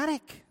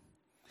enigmatic.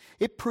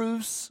 It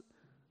proves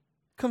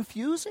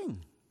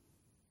confusing.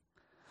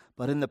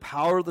 But in the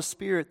power of the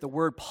Spirit, the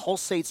word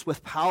pulsates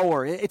with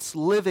power. It's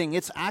living,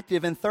 it's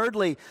active. And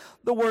thirdly,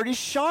 the word is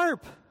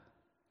sharp.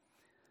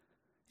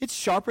 It's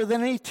sharper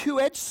than any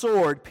two-edged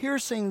sword,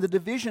 piercing the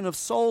division of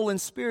soul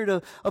and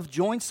spirit, of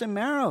joints and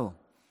marrow.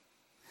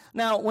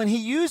 Now, when he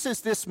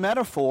uses this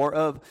metaphor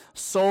of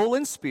soul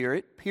and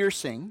spirit,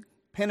 piercing,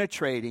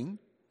 penetrating,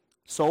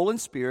 soul and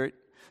spirit,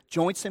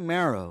 joints and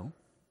marrow,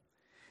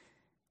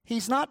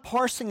 he's not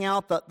parsing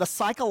out the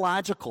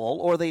psychological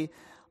or the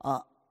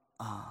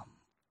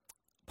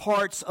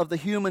parts of the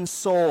human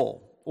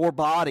soul or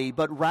body,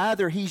 but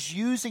rather he's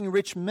using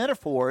rich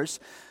metaphors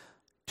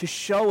to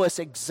show us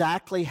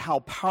exactly how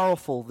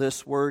powerful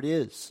this word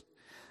is.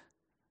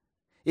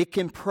 It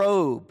can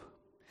probe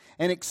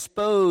and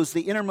expose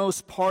the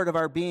innermost part of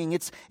our being.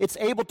 It's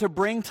able to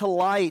bring to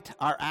light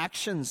our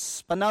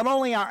actions, but not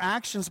only our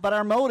actions, but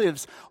our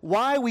motives,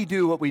 why we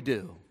do what we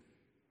do.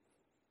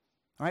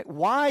 All right?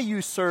 Why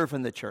you serve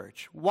in the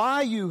church,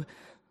 why you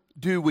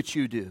do what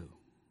you do. You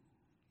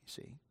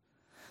see?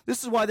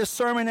 This is why this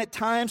sermon at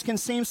times can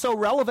seem so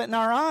relevant in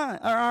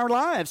our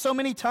lives. So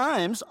many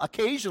times,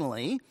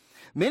 occasionally,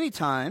 many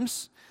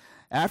times,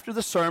 after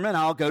the sermon,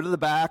 I'll go to the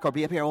back or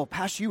be up here, well,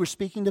 Pastor, you were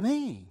speaking to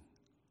me.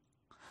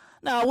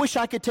 Now, I wish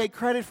I could take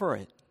credit for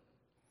it,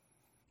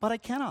 but I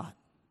cannot.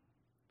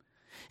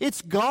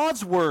 It's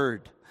God's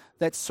word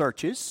that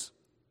searches.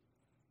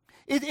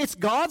 It's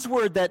God's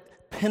word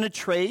that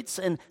penetrates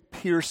and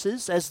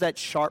pierces as that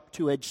sharp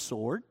two-edged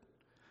sword.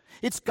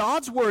 It's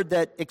God's word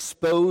that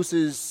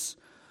exposes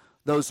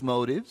those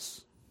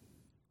motives.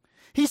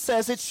 He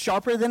says it's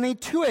sharper than a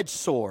two-edged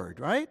sword,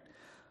 right?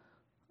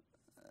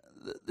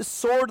 The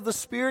sword of the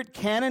Spirit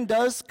can and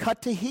does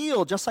cut to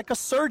heal, just like a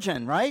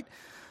surgeon, right?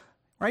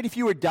 Right? If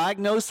you were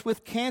diagnosed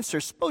with cancer,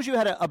 suppose you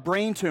had a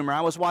brain tumor. I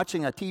was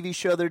watching a TV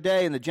show the other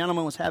day, and the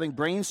gentleman was having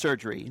brain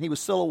surgery, and he was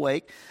still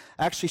awake,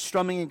 actually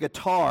strumming a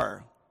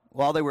guitar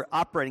while they were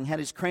operating, had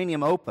his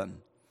cranium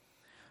open,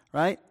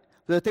 right?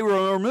 That they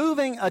were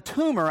removing a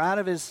tumor out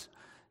of his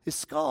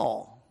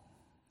skull.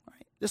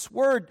 Right? This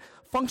word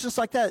functions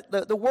like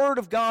that. The word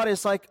of God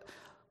is like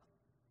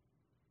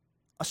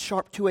a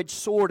sharp two-edged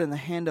sword in the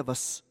hand of a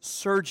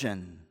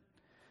surgeon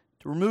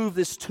to remove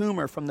this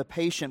tumor from the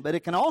patient, but it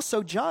can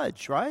also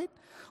judge, right?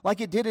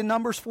 Like it did in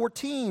Numbers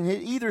 14.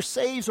 It either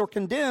saves or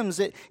condemns.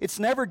 It's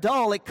never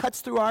dull. It cuts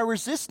through our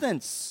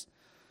resistance,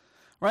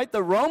 right?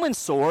 The Roman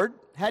sword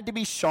had to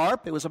be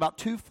sharp. It was about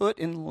 2 foot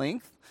in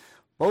length.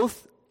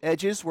 Both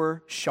edges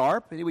were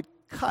sharp, and it would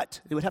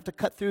cut. It would have to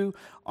cut through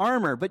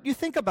armor. But you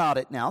think about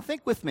it now.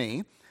 Think with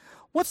me.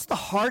 What's the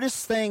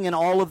hardest thing in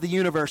all of the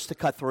universe to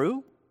cut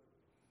through?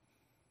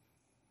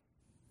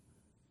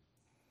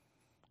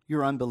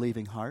 Your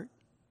unbelieving heart.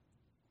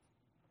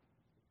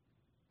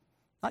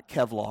 Not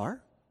Kevlar,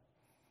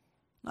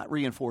 not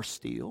reinforced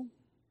steel.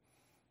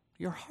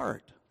 Your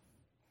heart.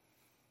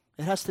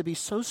 It has to be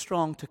so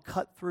strong to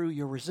cut through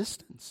your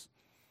resistance,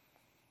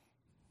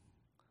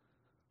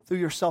 through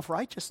your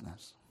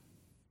self-righteousness,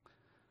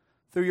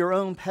 through your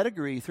own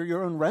pedigree, through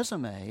your own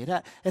resume.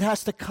 It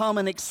has to come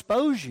and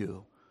expose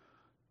you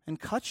and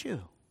cut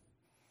you,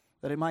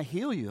 that it might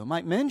heal you, it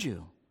might mend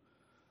you.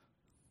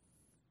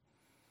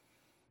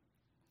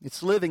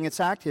 It's living,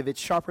 it's active,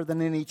 it's sharper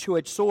than any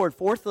two-edged sword.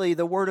 Fourthly,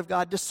 the Word of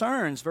God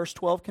discerns. Verse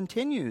 12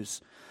 continues.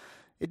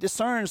 It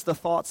discerns the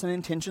thoughts and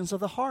intentions of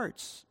the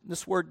hearts.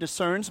 This word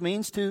discerns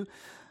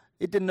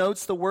it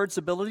denotes the Word's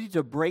ability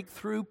to break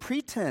through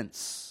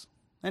pretense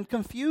and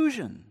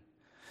confusion,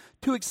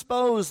 to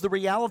expose the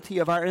reality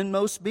of our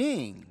inmost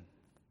being.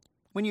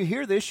 When you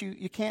hear this,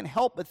 you can't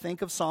help but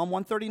think of Psalm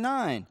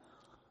 139.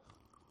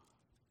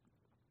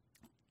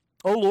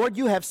 O Lord,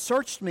 you have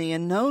searched me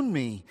and known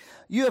me.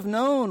 You have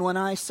known when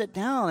I sit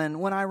down and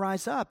when I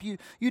rise up. You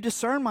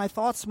discern my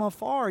thoughts from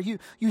afar. You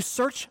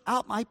search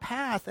out my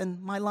path,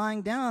 and my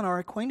lying down are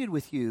acquainted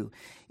with you.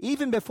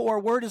 Even before a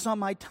word is on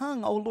my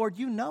tongue, O Lord,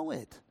 you know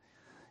it.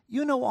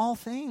 You know all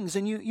things,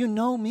 and you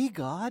know me,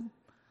 God.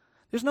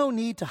 There's no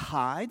need to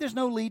hide. There's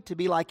no need to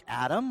be like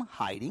Adam,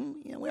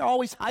 hiding. We're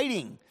always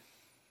hiding.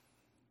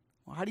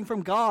 We're hiding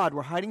from God.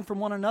 We're hiding from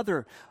one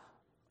another.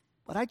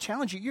 But I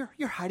challenge you,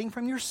 you're hiding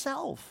from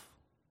yourself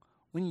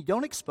when you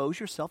don't expose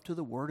yourself to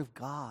the Word of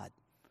God.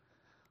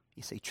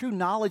 You say, true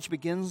knowledge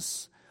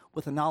begins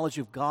with the knowledge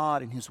of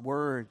God and His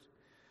Word.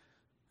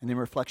 And in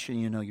reflection,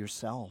 you know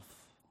yourself.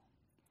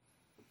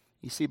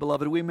 You see,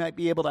 beloved, we might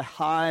be able to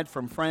hide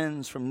from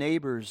friends, from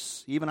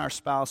neighbors, even our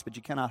spouse, but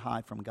you cannot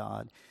hide from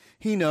God.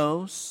 He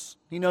knows.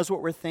 He knows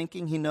what we're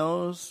thinking. He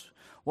knows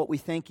what we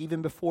think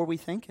even before we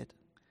think it.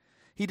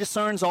 He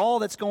discerns all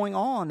that's going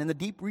on in the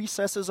deep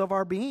recesses of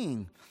our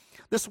being.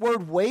 This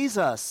word weighs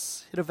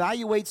us. It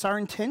evaluates our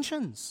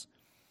intentions.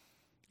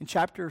 In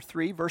chapter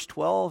 3, verse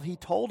 12, he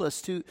told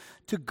us to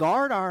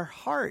guard our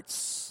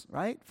hearts,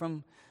 right,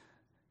 from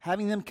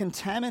having them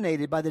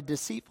contaminated by the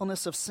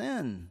deceitfulness of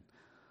sin.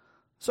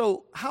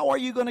 So how are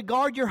you going to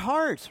guard your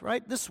heart,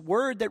 right? This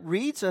word that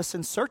reads us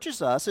and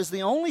searches us is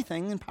the only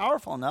thing and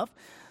powerful enough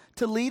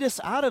to lead us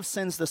out of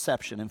sin's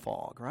deception and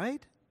fog,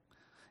 right?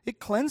 It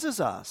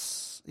cleanses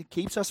us. It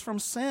keeps us from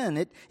sin.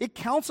 It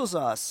counsels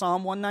us.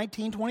 Psalm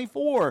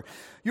 119:24.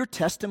 Your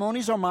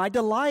testimonies are my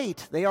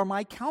delight. They are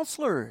my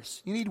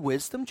counselors. You need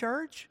wisdom,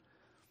 church?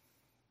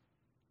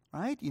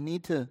 Right? You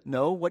need to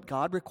know what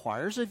God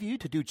requires of you,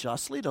 to do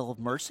justly, to love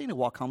mercy, to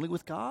walk humbly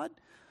with God.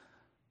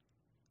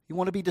 You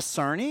want to be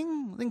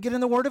discerning? Then get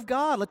in the Word of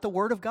God. Let the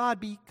Word of God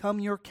become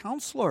your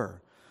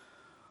counselor.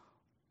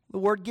 The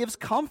Word gives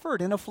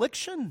comfort in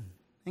affliction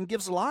and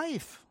gives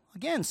life.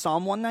 Again,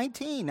 Psalm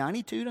 119,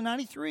 92 to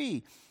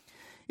 93.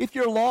 If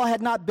your law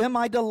had not been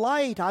my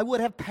delight, I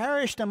would have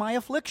perished in my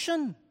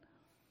affliction.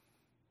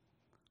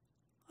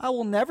 I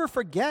will never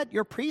forget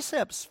your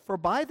precepts, for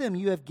by them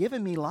you have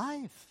given me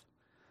life.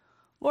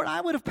 Lord, I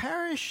would have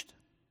perished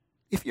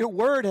if your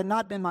word had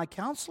not been my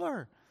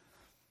counselor.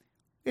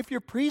 If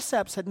your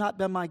precepts had not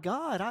been my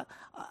God,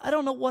 I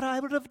don't know what I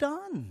would have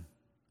done.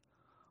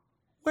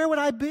 Where would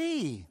I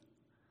be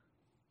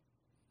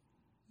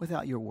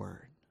without your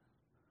word?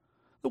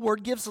 The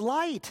word gives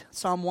light.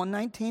 Psalm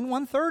 119,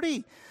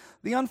 130.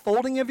 The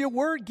unfolding of your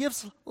word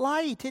gives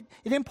light. It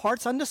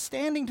imparts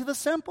understanding to the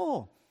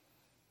simple.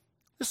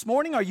 This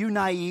morning, are you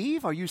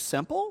naive? Are you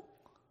simple?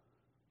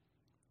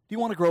 Do you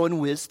want to grow in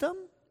wisdom?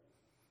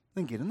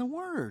 Then get in the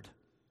word.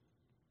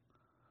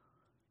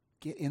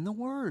 Get in the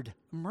word.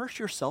 Immerse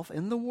yourself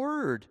in the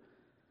word.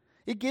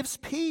 It gives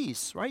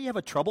peace, right? You have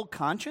a troubled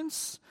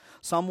conscience.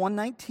 Psalm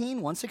 119,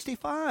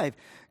 165.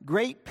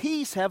 Great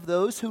peace have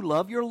those who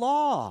love your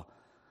law.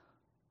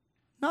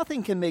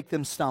 Nothing can make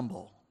them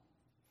stumble.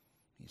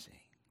 You see.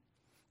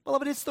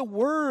 Beloved, it's the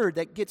word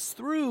that gets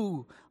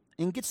through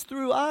and gets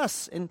through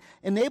us and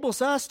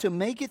enables us to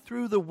make it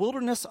through the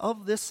wilderness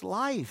of this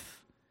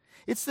life.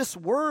 It's this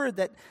word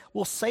that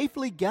will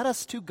safely get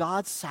us to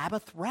God's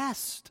Sabbath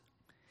rest.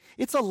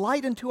 It's a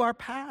light unto our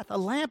path, a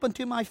lamp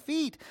unto my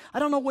feet. I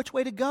don't know which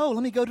way to go.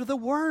 Let me go to the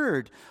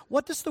Word.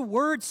 What does the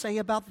Word say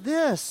about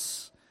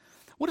this?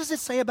 What does it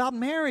say about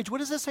marriage? What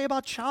does it say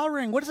about child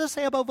rearing? What does it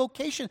say about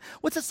vocation?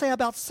 What's it say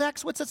about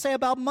sex? What's it say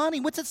about money?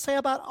 What's it say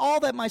about all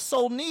that my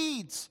soul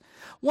needs?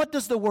 What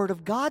does the Word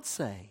of God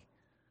say?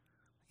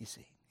 You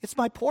see, it's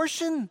my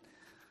portion.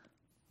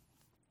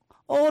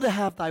 Oh, to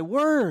have thy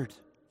Word.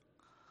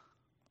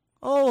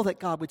 Oh, that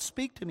God would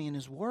speak to me in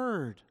His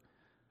Word.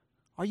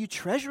 Are you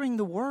treasuring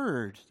the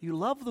Word? Do you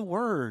love the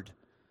Word?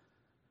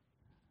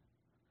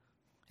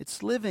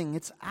 It's living,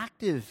 it's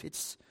active,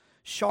 it's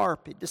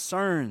sharp, it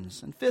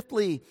discerns. And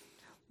fifthly,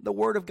 the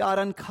Word of God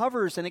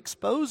uncovers and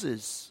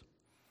exposes.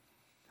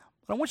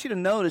 But I want you to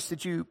notice,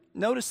 did you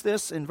notice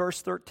this in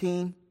verse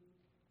 13?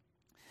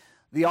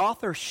 The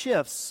author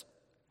shifts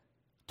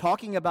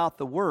talking about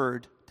the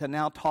Word to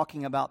now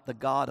talking about the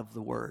God of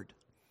the Word,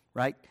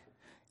 right?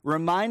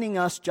 Reminding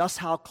us just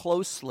how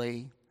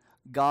closely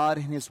God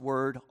and His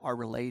Word are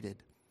related,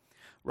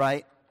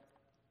 right?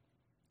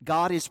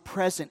 God is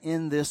present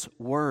in this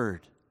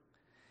Word.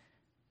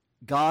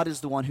 God is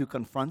the one who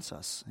confronts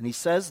us. And He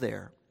says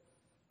there,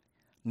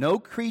 no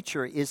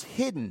creature is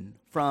hidden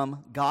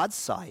from God's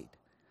sight,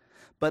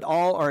 but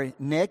all are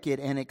naked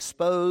and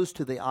exposed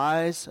to the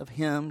eyes of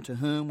Him to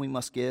whom we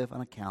must give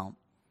an account.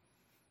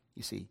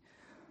 You see,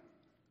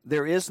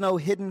 there is no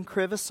hidden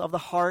crevice of the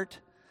heart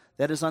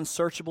that is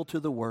unsearchable to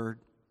the Word.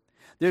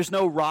 There's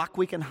no rock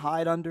we can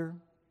hide under.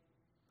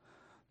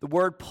 The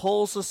Word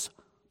pulls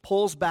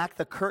back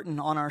the curtain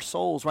on our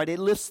souls, right? It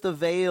lifts the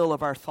veil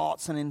of our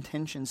thoughts and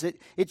intentions.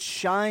 It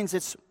shines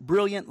its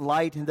brilliant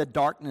light in the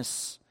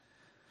darkness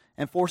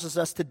and forces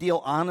us to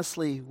deal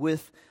honestly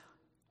with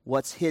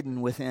what's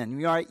hidden within.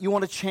 You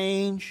want to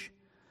change?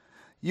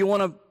 You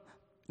want to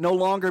no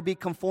longer be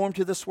conformed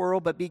to this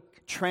world, but be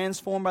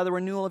transformed by the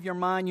renewal of your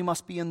mind? You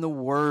must be in the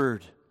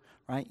Word.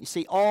 Right? You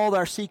see, all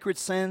our secret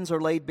sins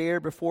are laid bare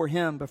before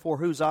Him, before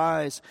whose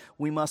eyes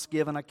we must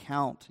give an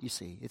account, you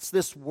see. It's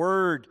this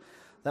Word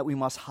that we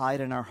must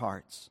hide in our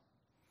hearts.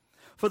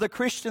 For the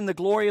Christian, the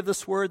glory of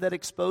this Word that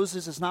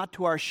exposes is not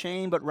to our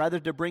shame, but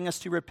rather to bring us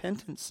to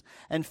repentance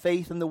and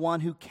faith in the one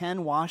who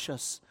can wash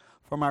us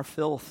from our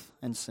filth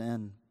and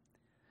sin.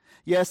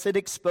 Yes, it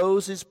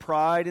exposes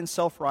pride and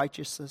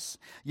self-righteousness.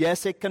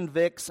 Yes, it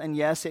convicts, and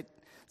yes,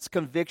 its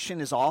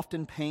conviction is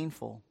often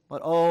painful.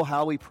 But oh,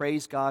 how we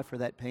praise God for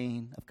that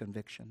pain of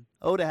conviction.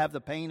 Oh, to have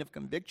the pain of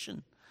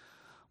conviction.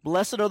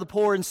 Blessed are the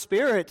poor in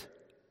spirit,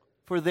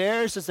 for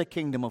theirs is the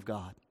kingdom of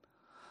God.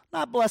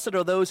 Not blessed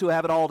are those who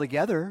have it all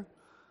together,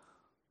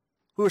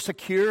 who are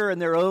secure in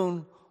their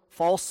own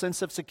false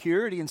sense of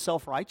security and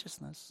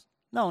self-righteousness.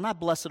 No, not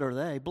blessed are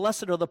they.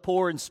 Blessed are the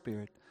poor in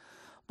spirit.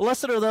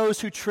 Blessed are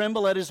those who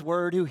tremble at his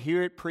word, who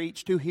hear it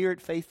preached, who hear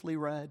it faithfully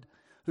read,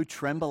 who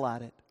tremble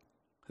at it,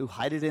 who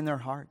hide it in their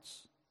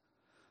hearts.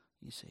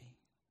 You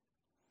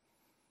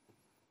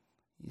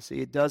see,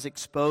 it does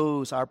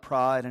expose our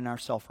pride and our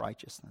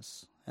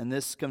self-righteousness. And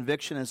this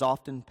conviction is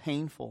often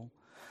painful.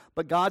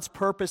 But God's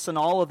purpose in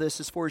all of this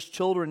is for his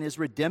children is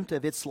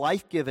redemptive. It's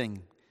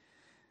life-giving.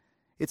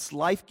 It's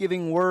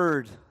life-giving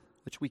word,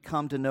 which we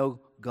come to know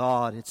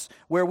God. It's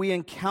where we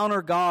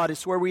encounter God.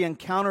 It's where we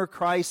encounter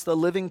Christ, the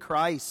living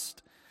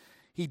Christ.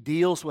 He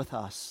deals with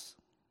us.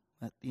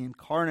 The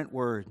incarnate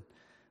word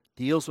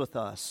deals with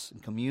us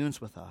and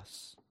communes with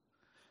us.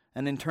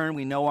 And in turn,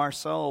 we know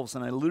ourselves.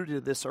 And I alluded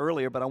to this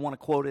earlier, but I want to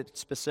quote it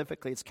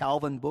specifically. It's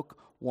Calvin, Book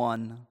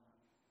 1,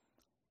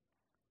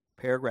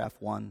 Paragraph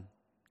 1,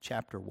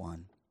 Chapter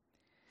 1.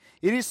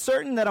 It is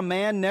certain that a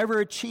man never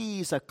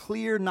achieves a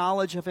clear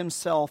knowledge of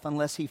himself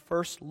unless he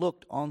first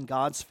looked on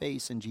God's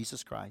face in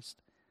Jesus Christ,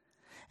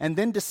 and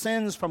then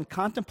descends from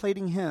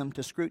contemplating him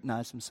to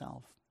scrutinize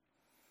himself.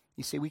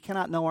 You see, we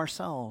cannot know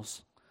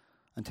ourselves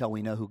until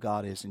we know who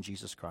God is in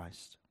Jesus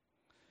Christ.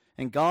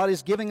 And God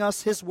is giving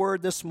us his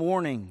word this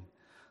morning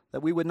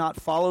that we would not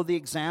follow the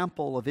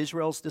example of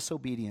Israel's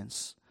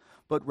disobedience,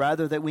 but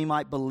rather that we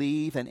might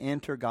believe and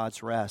enter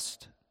God's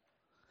rest.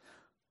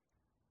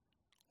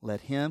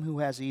 Let him who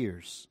has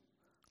ears,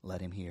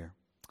 let him hear.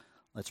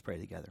 Let's pray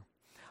together.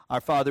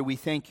 Our Father, we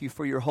thank you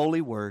for your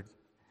holy word.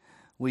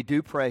 We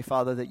do pray,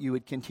 Father, that you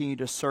would continue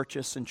to search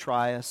us and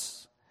try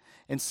us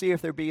and see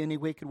if there be any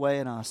wicked way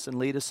in us and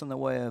lead us in the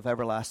way of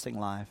everlasting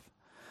life.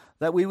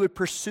 That we would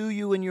pursue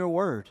you in your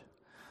word.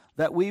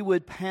 That we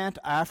would pant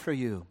after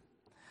you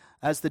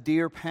as the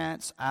deer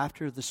pants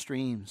after the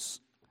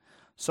streams.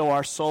 So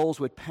our souls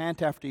would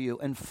pant after you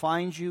and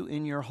find you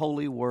in your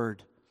holy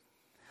word.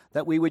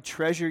 That we would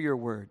treasure your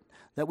word,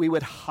 that we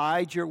would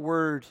hide your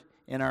word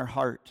in our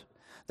heart,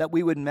 that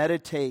we would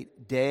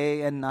meditate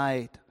day and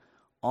night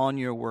on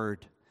your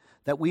word,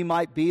 that we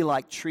might be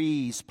like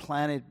trees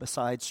planted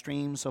beside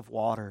streams of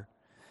water,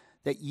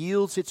 that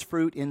yields its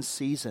fruit in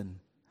season,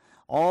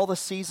 all the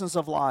seasons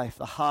of life,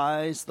 the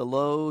highs, the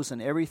lows,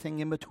 and everything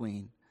in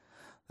between,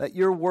 that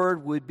your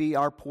word would be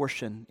our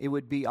portion, it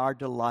would be our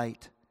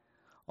delight.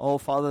 Oh,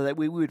 Father, that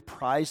we would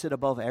prize it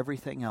above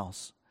everything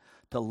else,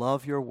 to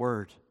love your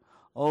word.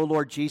 Oh,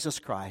 Lord Jesus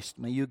Christ,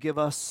 may you give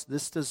us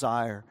this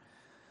desire,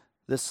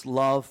 this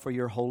love for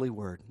your holy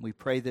word. We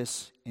pray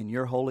this in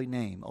your holy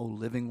name, O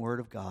living word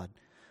of God.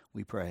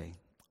 We pray.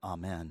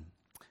 Amen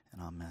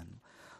and amen.